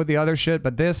happened with the other shit,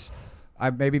 but this.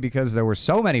 Maybe because there were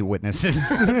so many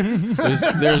witnesses.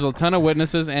 There's a ton of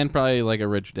witnesses and probably like a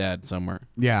rich dad somewhere.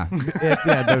 Yeah,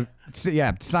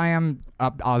 Siam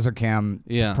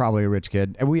Ozarkam, probably a rich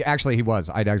kid. And he was.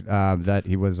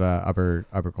 He was a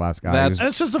upper class guy.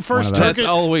 That's just the first. That's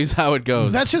always how it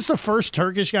goes. That's just the first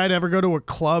Turkish guy to ever go to a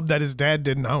club that his dad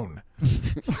didn't own. You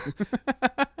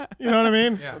know what I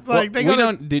mean? Yeah. It's like they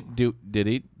don't. Did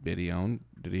he own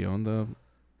the?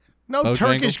 No Bojangles?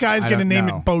 Turkish guy's gonna name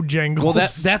it Bojangles. Well,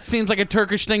 that seems like a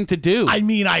Turkish thing to do. I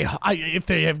mean, if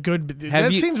they have good,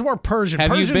 seems more Persian.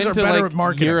 Persians you been are to better at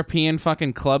marketing. European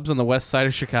fucking clubs on the west side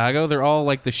of Chicago? They're all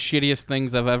like the shittiest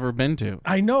things I've ever been to.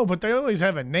 I know, but they always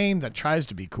have a name that tries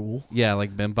to be cool. Yeah,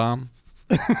 like Bim Bom.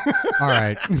 All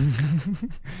right.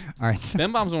 All right.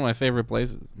 Bim Bom's one of my favorite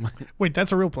places. Wait,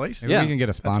 that's a real place? Maybe we can get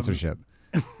a sponsorship.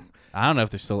 I don't know if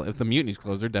the Mutiny's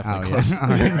closed. They're definitely closed.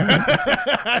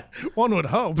 Yeah. One would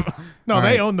hope. No,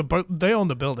 they own the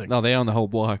building. No, they own the whole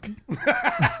block.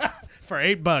 For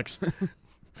 $8.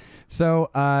 So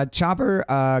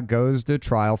Chopper goes to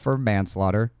trial for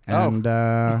manslaughter, and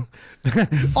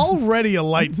already a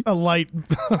light.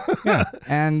 Yeah,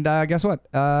 and guess what?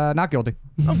 Not guilty.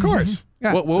 Of course.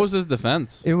 Yeah, what was his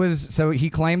defense? It was he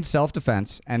claimed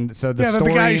self-defense, and so the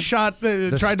story the guy shot tried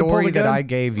to pull the story gun. that I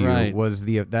gave you Right. was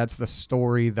that's the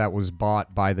story that was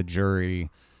bought by the jury.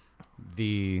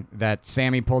 That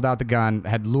Sammy pulled out the gun,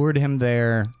 had lured him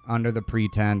there under the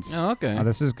pretense. Oh, okay. Oh,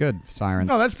 this is good, Siren.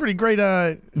 Oh, that's pretty great.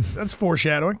 That's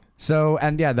foreshadowing. So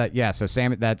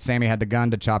Sammy had the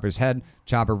gun to Chopper's head.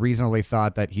 Chopper reasonably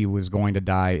thought that he was going to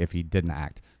die if he didn't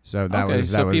act. So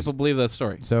people believe that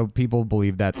story. So people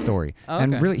believe that story, Okay.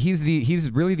 and really,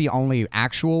 he's really the only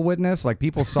actual witness. Like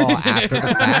people saw after the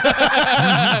fact,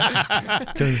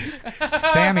 because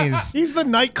He's the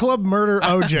nightclub murder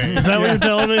OJ. Is that what you're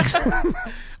telling me?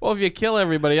 Well, if you kill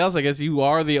everybody else, I guess you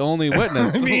are the only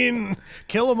witness. I mean,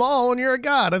 kill them all when you're a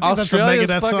god. I think Australia's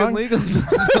that's the fucking Megadeth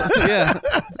song. legal. Yeah.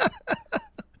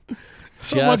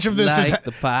 So much of this like is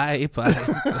the pipe.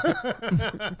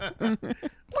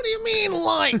 What do you mean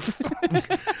life?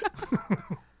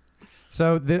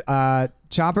 So the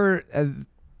Chopper.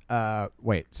 So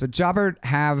Chopper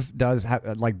does have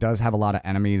a lot of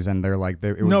enemies, and they're like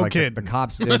it was no like kid. The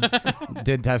cops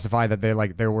did testify that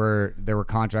there were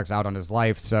contracts out on his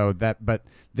life. But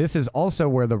this is also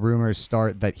where the rumors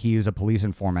start that he is a police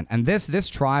informant, and this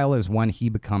trial is when he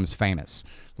becomes famous,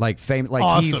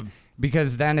 awesome.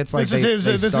 Because then it's like this is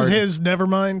his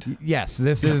Nevermind. Yes,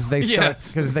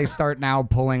 because they start now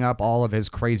pulling up all of his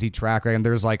crazy track record. And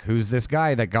there's like, who's this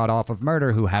guy that got off of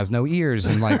murder who has no ears,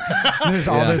 and like there's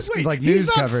all this news he's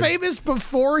not coverage. Famous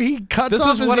before he cuts this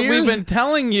off is his what ears? we've been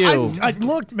telling you.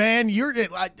 Look, man,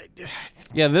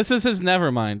 Yeah, this is his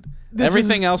Nevermind.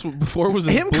 Everything else before was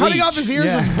him bleach. cutting off his ears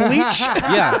with bleach.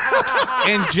 Yeah,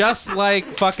 and just like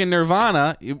fucking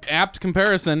Nirvana, apt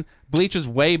comparison. Bleach is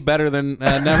way better than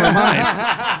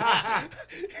Nevermind.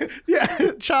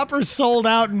 Yeah, Chopper sold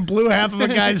out and blew half of a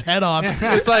guy's head off.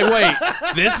 It's like, wait,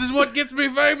 this is what gets me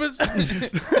famous?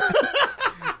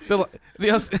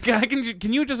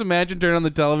 Can you just imagine turning on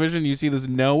the television, you see this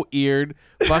no-eared,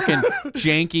 fucking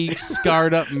janky,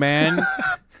 scarred-up man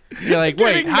You're like,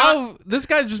 wait, how? This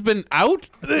guy's just been out?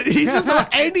 He's just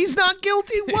and he's not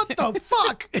guilty? What the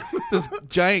fuck? This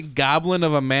giant goblin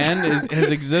of a man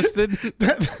has existed?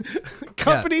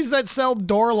 Companies that sell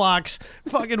door locks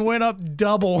fucking went up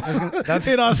double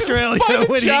in Australia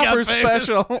when he Chopper got famous.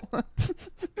 special.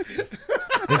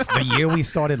 This the year we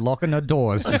started locking our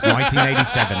doors was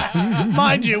 1987.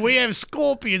 Mind you, we have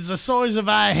scorpions the size of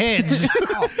our heads.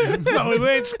 But we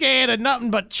weren't scared of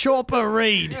nothing but Chopper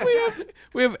Reed.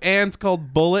 We have ants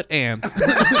called bullet ants.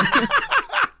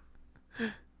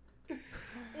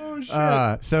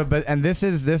 This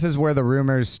is where the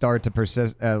rumors start to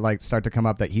persist, start to come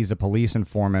up that he's a police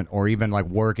informant or even like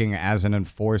working as an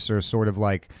enforcer, sort of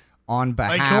like on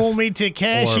behalf. They call me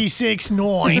Tekashi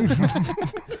 69.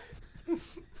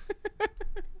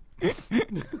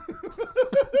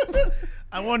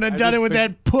 I wouldn't have done it with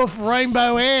that poof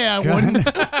rainbow hair. I wouldn't.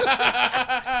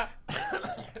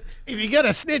 If you're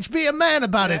gonna snitch, be a man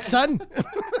about it, son.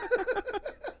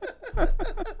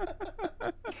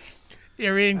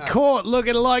 You're in court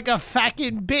looking like a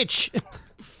fucking bitch.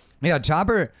 Yeah,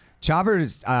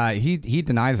 Chopper's he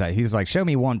denies that. He's like, show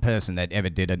me one person that ever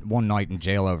did it one night in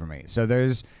jail over me. So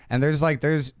there's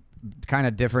kind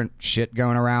of different shit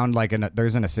going around. Like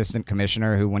there's an assistant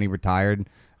commissioner who, when he retired,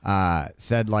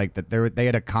 said like that they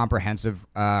had a comprehensive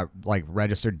like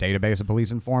registered database of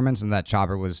police informants, and that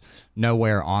Chopper was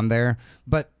nowhere on there.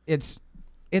 But it's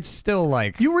still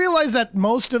like, you realize that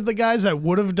most of the guys that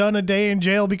would have done a day in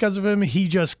jail because of him, he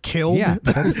just killed. Yeah,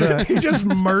 he just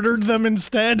murdered them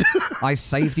instead. I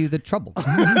saved you the trouble.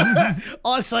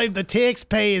 I saved the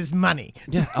taxpayers' money.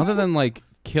 Yeah, other than like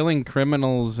killing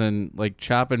criminals and like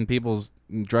chopping people's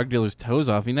drug dealers' toes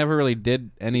off, he never really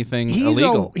did anything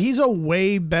illegal. He's a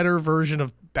way better version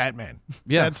of Batman.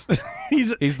 Yeah,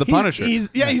 he's the Punisher. He's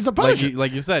the Punisher.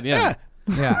 Like you said, yeah.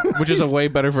 Yeah, which is a way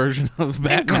better version of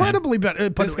Batman. Incredibly better.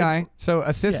 This guy,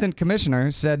 assistant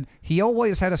commissioner, said he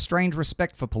always had a strange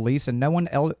respect for police, and no one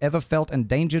ever felt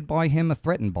endangered by him or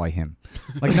threatened by him.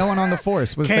 Like no one on the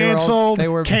force was canceled. They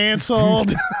were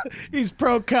canceled. He's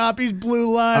pro cop. He's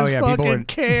blue lives. Oh, yeah, fucking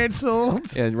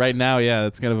canceled. Yeah, right now, yeah,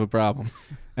 that's kind of a problem.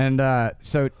 And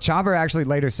so Chopper actually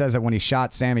later says that when he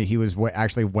shot Sammy, he was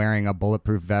actually wearing a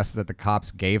bulletproof vest that the cops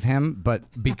gave him, but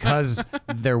because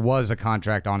there was a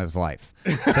contract on his life.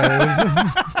 So it was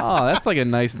oh, that's like a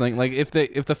nice thing. Like if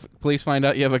the police find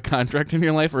out you have a contract in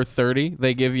your life or 30,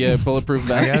 they give you a bulletproof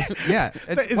vest. Yeah.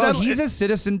 He's a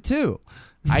citizen too.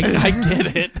 I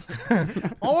get it.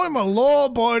 I'm a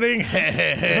law-abiding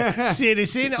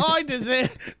citizen. I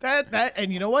deserve that.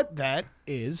 And you know what? That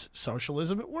is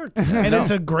socialism at work. And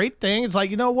it's a great thing. It's like,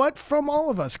 you know what? From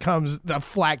all of us comes the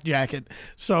flak jacket,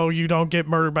 so you don't get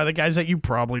murdered by the guys that you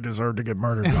probably deserve to get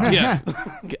murdered by. Yeah,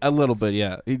 a little bit,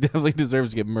 yeah. He definitely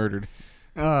deserves to get murdered.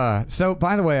 So,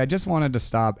 by the way, I just wanted to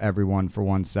stop everyone for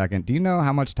 1 second. Do you know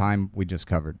how much time we just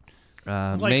covered?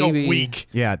 Maybe a week.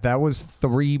 Yeah, that was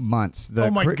 3 months. Oh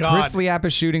my God. Chris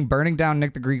Liapis shooting, burning down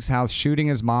Nick the Greek's house, shooting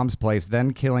his mom's place,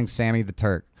 then killing Sammy the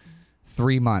Turk.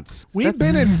 3 months. We've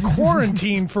been in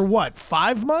quarantine for what,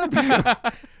 5 months?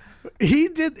 He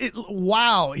did it.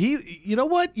 Wow. You know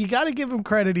what? You got to give him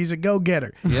credit. He's a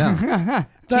go-getter. Yeah.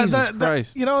 Jesus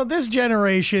Christ. You know, this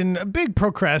generation, big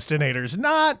procrastinators.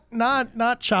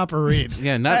 Not Chopper Reed.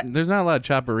 Yeah, there's not a lot of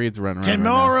Chopper Reeds running around.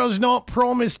 Tomorrow's not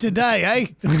promised today, eh?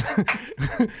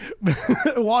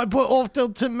 Why put off till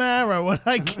tomorrow when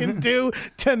I can do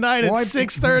tonight at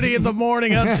 6:30 in the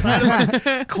morning outside of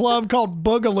a club called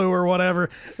Boogaloo or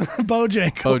whatever?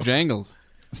 Bojangles.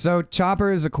 So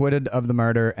Chopper is acquitted of the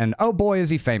murder, and oh boy, is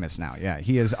he famous now. Yeah,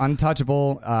 he is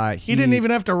untouchable. He didn't even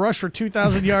have to rush for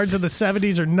 2,000 yards in the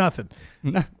 70s or nothing.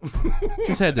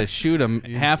 Just had to shoot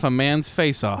half a man's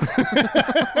face off.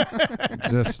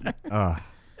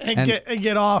 And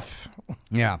get off.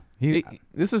 Yeah.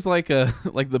 This is like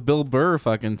the Bill Burr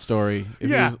fucking story. If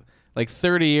he was, like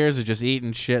 30 years of just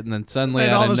eating shit, and then suddenly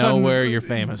out of nowhere, you're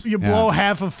famous. You blow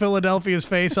half of Philadelphia's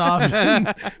face off.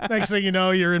 Next thing you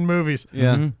know, you're in movies.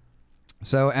 Yeah. Mm-hmm.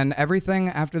 So, and everything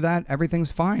after that,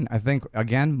 everything's fine. I think,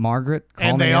 again, Margaret,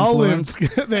 and they all lived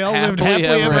happily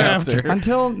ever after.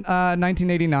 Until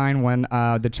 1989, when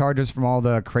the charges from all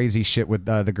the crazy shit with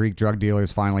the Greek drug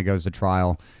dealers finally goes to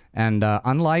trial. And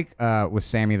unlike with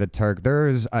Sammy the Turk,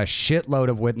 there's a shitload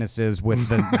of witnesses with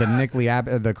the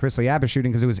the Chris Liapis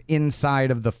shooting, because it was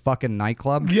inside of the fucking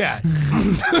nightclub. Yeah.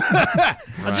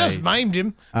 I just maimed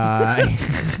him.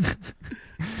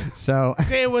 So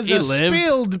there was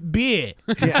spilled beer.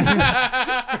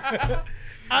 Yeah.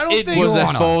 It was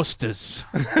a Foster's.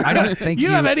 I don't think you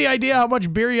have any idea how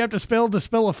much beer you have to spill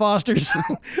a Foster's.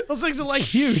 Those things are like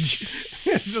huge.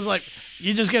 It's just like,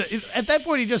 you just get at that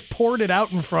point he just poured it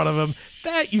out in front of him,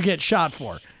 that you get shot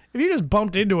for. If you just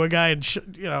bumped into a guy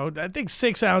and I think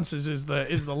 6 ounces is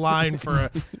the line for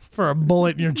a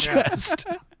bullet in your chest.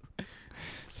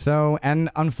 So, and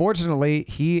unfortunately,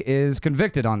 he is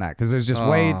convicted on that because there's just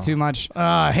way too much.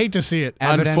 I hate to see it.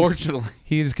 Evidence. Unfortunately,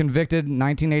 he's convicted in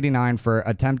 1989 for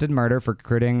attempted murder for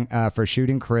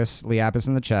shooting Chris Liapis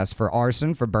in the chest, for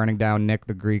arson for burning down Nick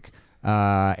the Greek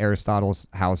Aristotle's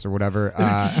house or whatever,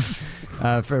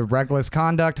 for reckless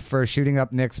conduct for shooting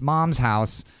up Nick's mom's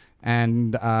house.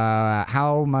 And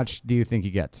how much do you think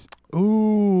he gets?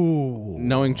 Ooh,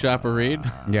 knowing Chopper Reed,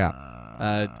 yeah.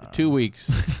 2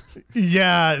 weeks.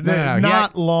 Yeah, No.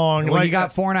 Not long. Well, you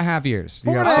got 4.5 years.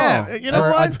 You got you know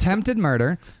for what? attempted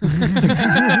murder,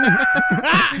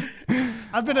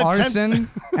 I've been arson,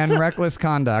 and reckless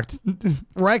conduct.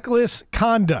 Reckless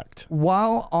conduct.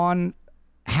 While on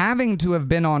having to have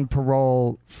been on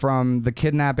parole from the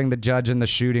kidnapping, the judge, and the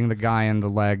shooting the guy in the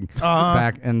leg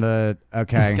back in the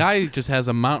Guy just has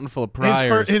a mountain full of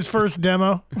priors. His first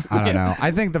demo. I don't know.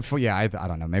 I think I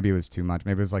don't know. Maybe it was too much.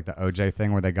 Maybe it was like the OJ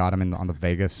thing where they got him on the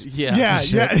Vegas. Yeah.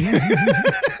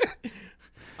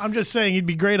 I'm just saying he'd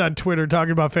be great on Twitter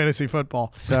talking about fantasy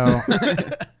football. So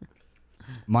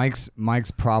Mike's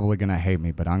probably gonna hate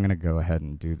me, but I'm gonna go ahead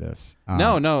and do this.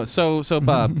 No. So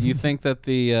Bob, you think that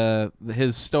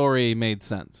his story made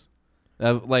sense?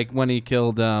 Like when he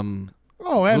killed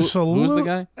Oh, absolutely. Who's the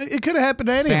guy? It could have happened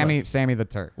to any of us. Sammy the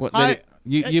Turk. What,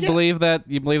 you believe that?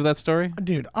 You believe that story?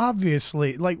 Dude,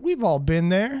 obviously, like we've all been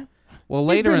there. Well,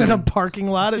 We've later been in a parking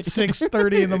lot at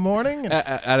 6:30 in the morning.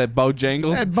 At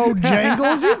Bojangles. At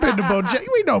Bojangles, you've been to Bojangles.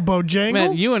 We know Bojangles.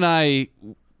 Man, you and I,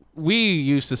 we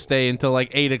used to stay until like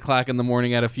 8 o'clock in the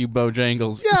morning at a few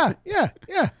Bojangles. Yeah.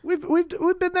 We've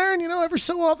been there, and every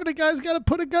so often a guy's got to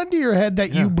put a gun to your head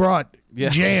that you brought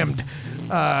jammed.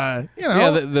 Yeah,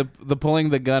 the pulling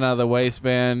the gun out of the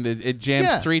waistband, it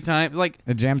jams 3 times. Like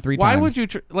it jammed 3 times. Why would you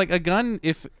like a gun?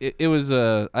 If it was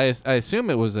I assume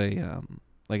it was a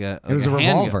it was a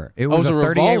revolver. It was a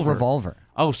 38 revolver.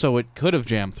 Oh, so it could have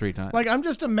jammed 3 times. Like I'm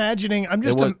just imagining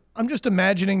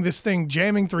this thing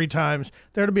jamming 3 times.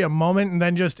 There to be a moment, and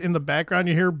then just in the background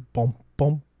you hear boom,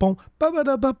 boom, boom, ba ba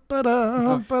da ba ba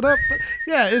da ba da.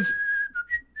 Yeah, it's.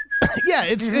 Yeah,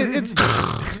 it's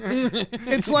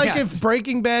like if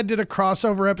Breaking Bad did a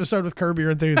crossover episode with Curb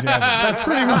Your Enthusiasm. That's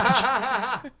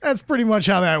pretty much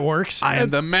how that works. I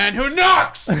am the man who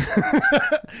knocks.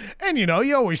 And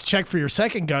you always check for your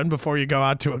second gun before you go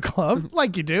out to a club,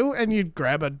 like you do, and you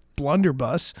grab a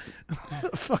blunderbuss,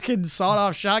 fucking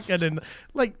sawed-off shotgun, and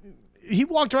like. He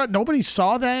walked around. Nobody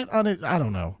saw that on it. I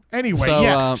don't know. Anyway,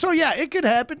 So it could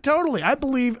happen totally. I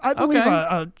believe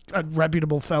a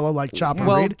reputable fellow like Chopper Reed.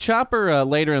 Well, Chopper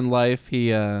later in life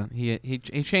he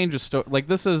changed his story. Like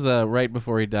this is right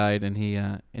before he died, and he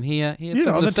had something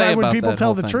to say time when about people that tell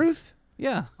whole the thing. truth.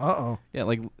 Yeah. Uh-oh. Yeah,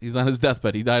 like he's on his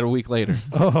deathbed. He died a week later.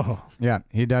 Oh. Yeah,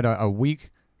 he died a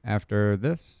week after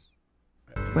this.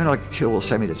 When I killed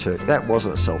Sammy the Turk, that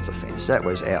wasn't self-defense. That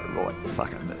was outright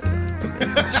fucking murder.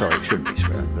 Sorry, it shouldn't be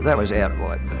swearing, but that was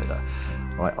outright murder.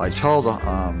 I told the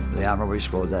armed robbery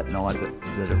squad that night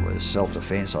that it was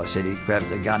self-defense. I said he grabbed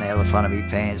the gun out of the front of his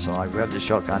pants, and I grabbed the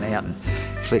shotgun out and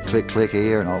click, click, click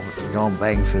here, and I've gone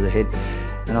bang through the head.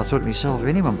 And I thought to myself, if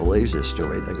anyone believes this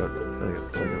story, they got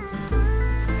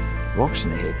rocks in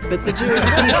their head. But the jury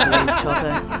did believe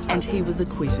Chopper, and he was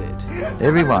acquitted.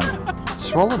 Everyone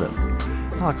swallowed it.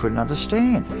 I couldn't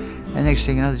understand. And next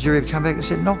thing you know, the jury had come back and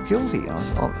said, not guilty.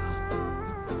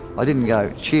 I didn't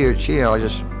go, cheer, cheer. I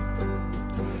just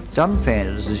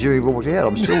dumbfounded as the jury walked out.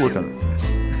 I'm still looking.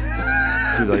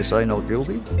 Did they say not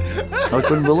guilty? I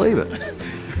couldn't believe it.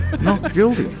 Not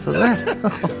guilty for that.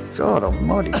 Oh, God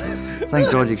almighty.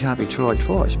 Thank God you can't be tried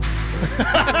twice.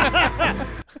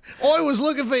 I was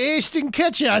looking for Ashton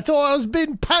Kutcher. I thought I was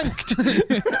being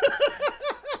punked.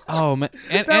 Oh man,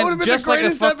 and that would have been just the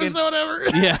greatest like episode ever.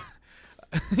 Yeah.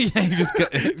 Yeah, he just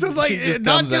just like just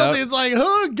not comes guilty. out. It's like,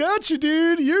 oh, gotcha,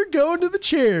 dude. You're going to the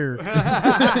chair.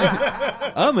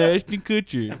 I'm Ashton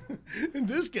Kutcher. And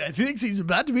this guy thinks he's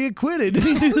about to be acquitted.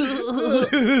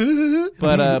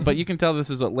 But you can tell this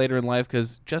is later in life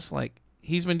because just like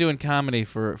he's been doing comedy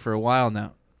for a while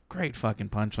now. Great fucking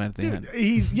punchline at the end.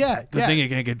 Good thing you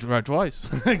can't get tried twice.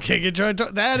 Can't get tried.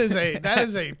 That is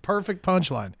a perfect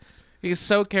punchline. He's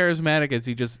so charismatic as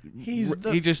he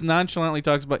just nonchalantly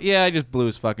talks about. Yeah, I just blew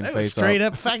his fucking That face was straight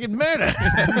off. up fucking murder.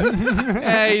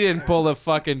 Yeah, he didn't pull the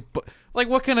fucking. Like,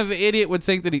 what kind of idiot would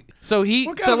think that he? So he.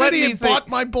 What so kind of let me idiot think. bought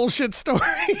my bullshit story?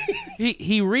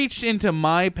 He reached into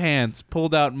my pants,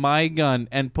 pulled out my gun,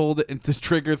 and pulled it into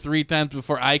trigger 3 times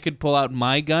before I could pull out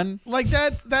my gun. Like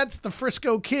that's the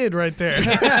Frisco Kid right there.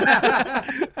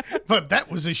 But that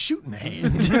was a shooting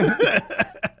hand.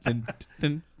 Dun,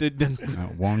 dun, dun, dun.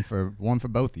 One for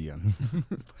both of you.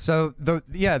 So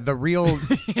the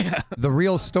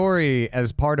real story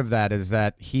as part of that is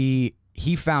that he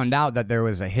found out that there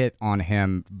was a hit on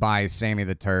him by Sammy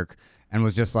the Turk and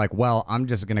was just like, well, I'm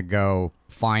just gonna go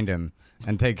find him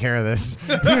and take care of this.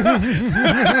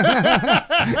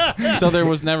 So there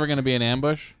was never going to be an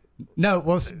ambush? No,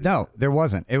 there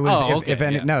wasn't. It was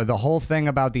okay, no, the whole thing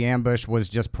about the ambush was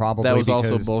just probably That was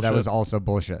also because bullshit? that was also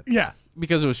bullshit. Yeah.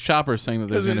 Because it was Chopper saying that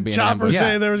there was going to be an Chopper ambush.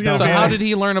 saying there was going to So be how an did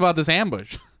he learn about this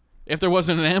ambush? If there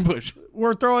wasn't an ambush.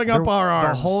 We're throwing up our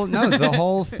arms. The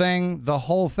whole thing. The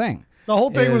whole thing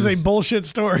was is- a bullshit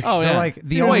story. Oh, So yeah. like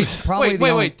the only probably the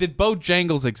only, wait. Did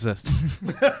Bojangles exist?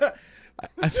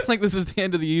 I feel like this is the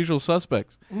end of The Usual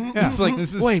Suspects. It's like,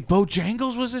 wait,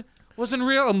 Bojangles wasn't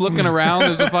real? I'm looking around.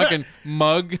 There's a fucking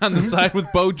mug on the side with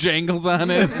Bojangles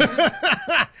on it.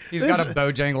 He's got a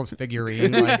Bojangles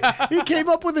figurine. Like, He came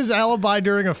up with his alibi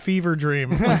during a fever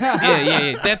dream.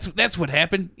 Yeah. That's what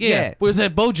happened. Yeah. Was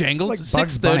that Bojangles? It's like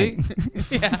Bugs Bunny.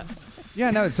 6:30.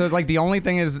 yeah, no. So like the only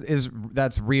thing is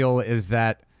that's real is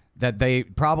that they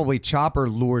probably Chopper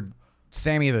lured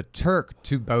Sammy the Turk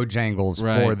to Bojangles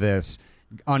Right. for this.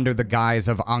 Under the guise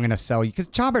of I'm gonna sell you because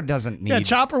Chopper doesn't need Yeah,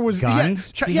 Chopper was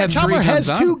guns. He had 3 Chopper has guns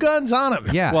on 2 him. guns on him.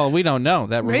 Yeah. Well, we don't know.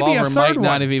 That Maybe a revolver might third not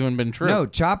one. have even been true. No,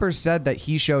 Chopper said that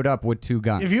he showed up with 2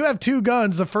 guns. If you have 2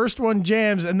 guns, the first one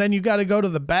jams, and then you got to go to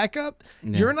the backup.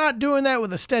 You're not doing that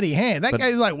with a steady hand. That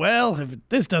guy's like, well, if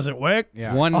this doesn't work,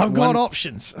 Yeah. I've got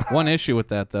options. One issue with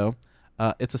that, though,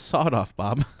 it's a sawed-off,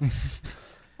 Bob.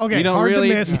 Okay, You don't hard really,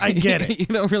 to miss. I get it. You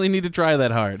don't really need to try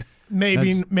that hard.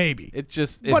 Maybe. It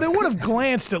just. But it would have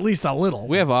glanced at least a little.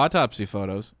 We have autopsy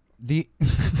photos. the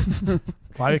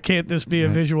Why can't this be a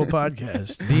visual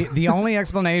podcast? the only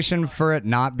explanation for it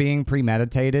not being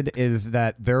premeditated is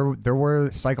that there were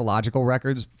psychological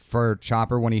records for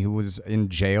Chopper when he was in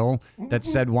jail that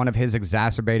said one of his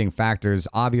exacerbating factors,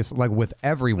 obviously, like with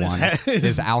everyone,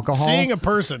 is alcohol. Seeing a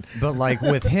person. But like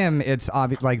with him, it's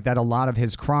obvious like that a lot of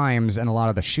his crimes and a lot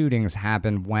of the shootings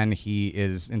happen when he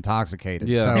is intoxicated.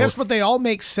 Yeah. So, Yes, but they all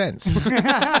make sense. You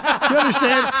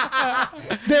understand?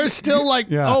 They're still like,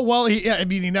 Yeah. oh, well, he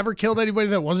never killed anybody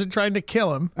that wasn't trying to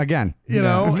kill him. again, You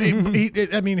know,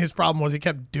 his problem was he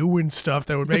kept doing stuff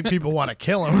that would make people want to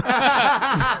kill him.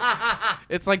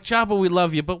 It's like, Chopper, we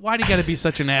love you, but why do you got to be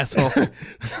such an asshole?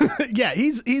 Yeah,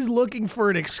 he's looking for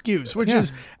an excuse, which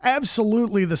is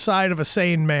absolutely the side of a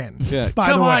sane man. By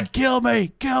Come the way. on, kill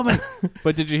me.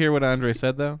 But did you hear what Andre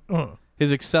said, though?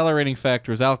 His accelerating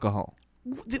factor is alcohol.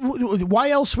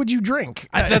 Why else would you drink?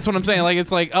 That's what I'm saying. Like,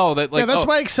 it's like, That's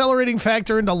my accelerating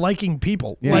factor into liking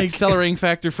people. Yeah. Like, accelerating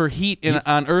factor for heat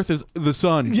on Earth is the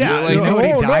sun. Yeah, You're like, you know what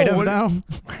he Oh, died no, of though?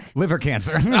 Liver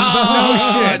cancer.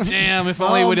 oh, shit. Damn, if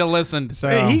only we'd have listened. So,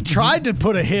 hey, he tried to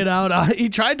put a hit out. He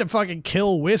tried to fucking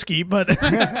kill whiskey, but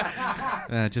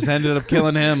Just ended up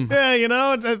killing him. yeah, you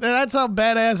know, that's how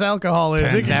badass alcohol is.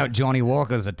 turns out Johnny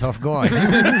Walker's a tough guy.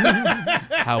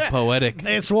 How poetic.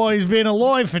 That's why he's been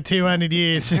alive for 200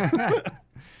 years.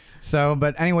 So,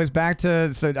 but anyways, back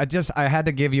to I had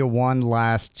to give you one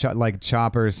last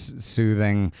Chopper's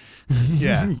soothing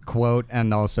quote,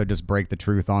 and also just break the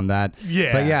truth on that.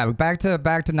 Yeah. But yeah, back to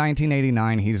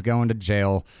 1989. He's going to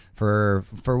jail for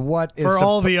what is For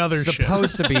all the other shit.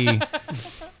 supposed to be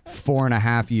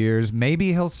 4.5 years.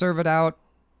 Maybe he'll serve it out.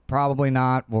 Probably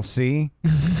not. We'll see.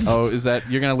 Oh, is that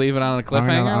you're gonna leave it on a I'm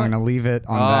cliffhanger? gonna leave it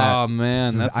on that. Oh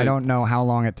man, I don't know how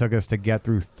long it took us to get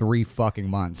through 3 fucking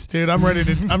months. Dude, I'm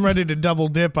ready to double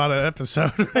dip on an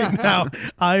episode right now.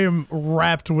 I am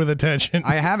wrapped with attention.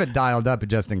 I have it dialed up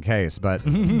just in case, but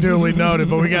Duly noted,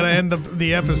 but we got to end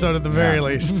the episode at the very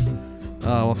least.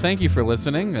 Well, thank you for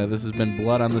listening. This has been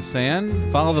Blood on the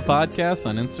Sand. Follow the podcast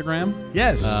on Instagram.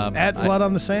 Yes, at Blood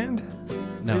on the Sand.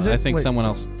 No, Is it? I think Wait. someone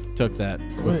else took that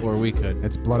before we could.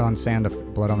 it's Blood on the Sand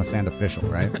official,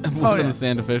 right? Blood yeah. on the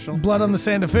Sand official. Blood on the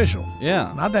Sand official.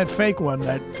 Yeah, Not that fake one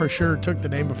that for sure took the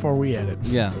name before we had it.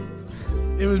 yeah.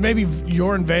 It was maybe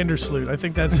Jorn Vandersloot. I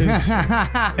think that's his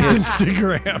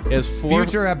Instagram. His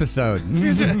Future episode.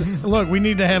 Look, we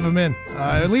need to have him in,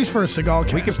 at least for a Seagal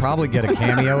cast. We could probably get a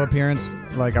cameo appearance.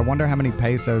 Like, I wonder how many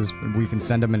pesos we can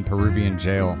send him in Peruvian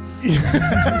jail.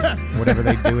 Whatever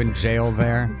they do in jail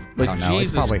there. But I don't know.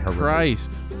 It's Jesus probably horrific.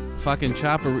 Christ. Fucking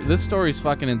Chopper. This story's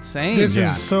fucking insane. This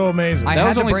is so amazing. I That had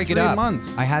was to only break 3 it up.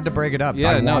 months. I had to break it up.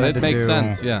 Yeah, I no, wanted it to makes do-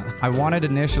 sense, yeah. I wanted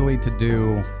initially to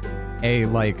do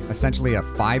essentially a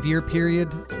 5-year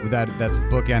period that's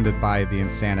bookended by the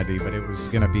insanity, but it was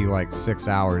gonna be like 6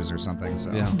 hours or something.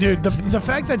 So Yeah. Dude, the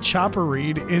fact that Chopper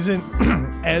Reed isn't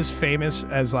as famous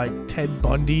as like Ted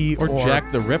Bundy Or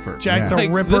Jack the Ripper. Jack Yeah. the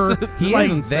Like, Ripper. this is- he like,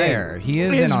 isn't there. He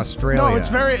is in is- Australia. No, it's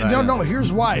very but- no.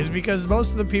 Here's why: is because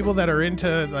most of the people that are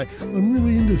into like I'm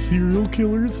really into serial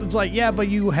killers. It's like yeah, but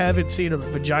you haven't seen a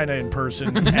vagina in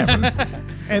person ever.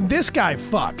 And this guy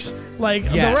fucks. Like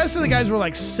the Yes. rest of the guys were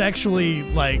like sexually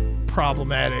like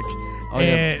problematic. Oh,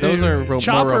 yeah. And, Those are more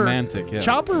Chopper, romantic, yeah.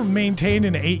 Chopper maintained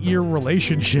an 8-year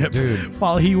relationship, Dude.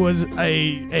 while he was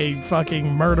a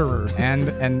fucking murderer.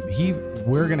 And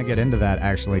we're gonna get into that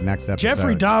actually next episode.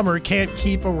 Jeffrey Dahmer can't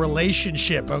keep a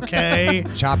relationship, okay?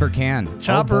 Chopper can.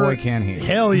 Chopper, Oh boy, can he?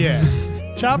 Hell yeah.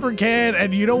 Chopper can,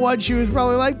 and you know what? She was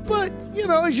probably like, but, you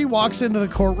know, she walks into the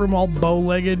courtroom all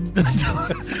bow-legged,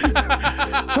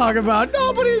 talking about,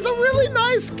 no, but he's a really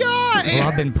nice guy. Well,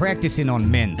 I've been practicing on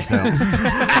men, so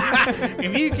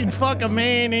If you can fuck a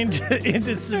man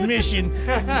into submission,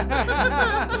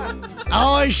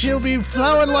 oh, she'll be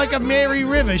flowing like a merry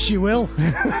river, she will.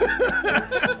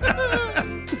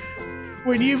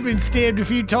 When you've been stabbed a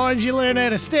few times, you learn how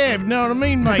to stab. Know what I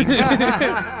mean, mate?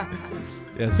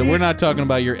 Yeah, so we're not talking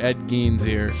about your Ed Geins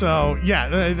here. So yeah,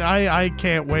 I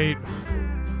can't wait.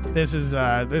 This is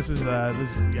my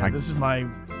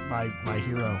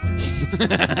hero.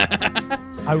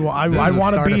 I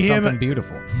want to be him, something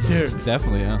beautiful. dude.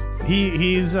 Definitely, yeah.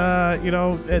 He's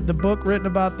the book written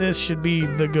about this should be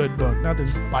the good book, not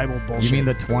this Bible bullshit. You mean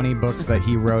the 20 books that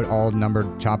he wrote, all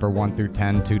numbered Chopper 1 through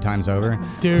 10, 2 times over?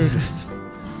 dude?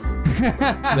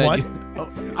 That What? you- Oh,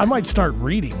 I might start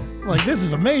reading. Like this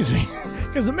is amazing.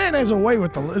 Because the man has a way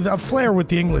with a flair with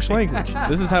the English language.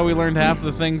 This is how we learned half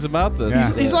the things about this.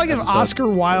 Yeah. He's like if episode. Oscar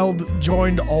Wilde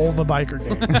joined all the biker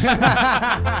gangs.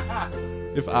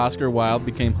 If Oscar Wilde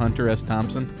became Hunter S.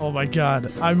 Thompson. Oh my God,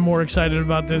 I'm more excited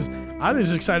about this. I'm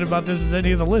as excited about this as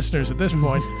any of the listeners at this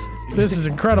point. This is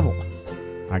incredible.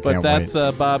 I But can't that's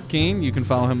wait. Bob Keane. You can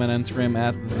follow him on Instagram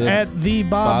at The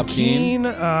Bob Bob Keane.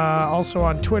 Keane. Also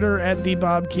on Twitter at The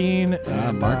Bob Keane.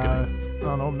 marketing. I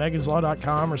don't know,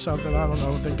 meganslaw.com or something. I don't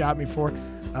know what they got me for.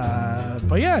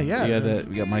 But yeah.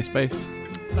 we got MySpace.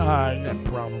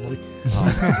 Probably.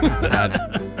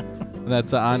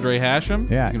 That's Andre Hashem.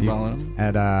 Yeah, you can follow him.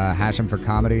 At Hashem for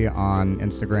Comedy on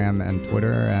Instagram and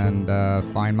Twitter, and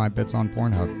find my bits on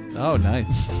Pornhub. Oh, nice.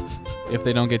 If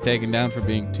they don't get taken down for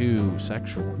being too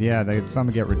sexual. Yeah, some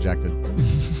get rejected.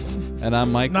 And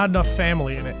I'm Mike. Not enough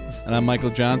family in it. And I'm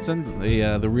Michael Johnson,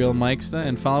 the real Mikesta.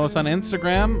 And follow us on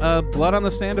Instagram, Blood on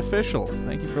the Stand Official.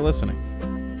 Thank you for listening.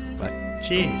 Bye.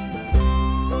 Jeez.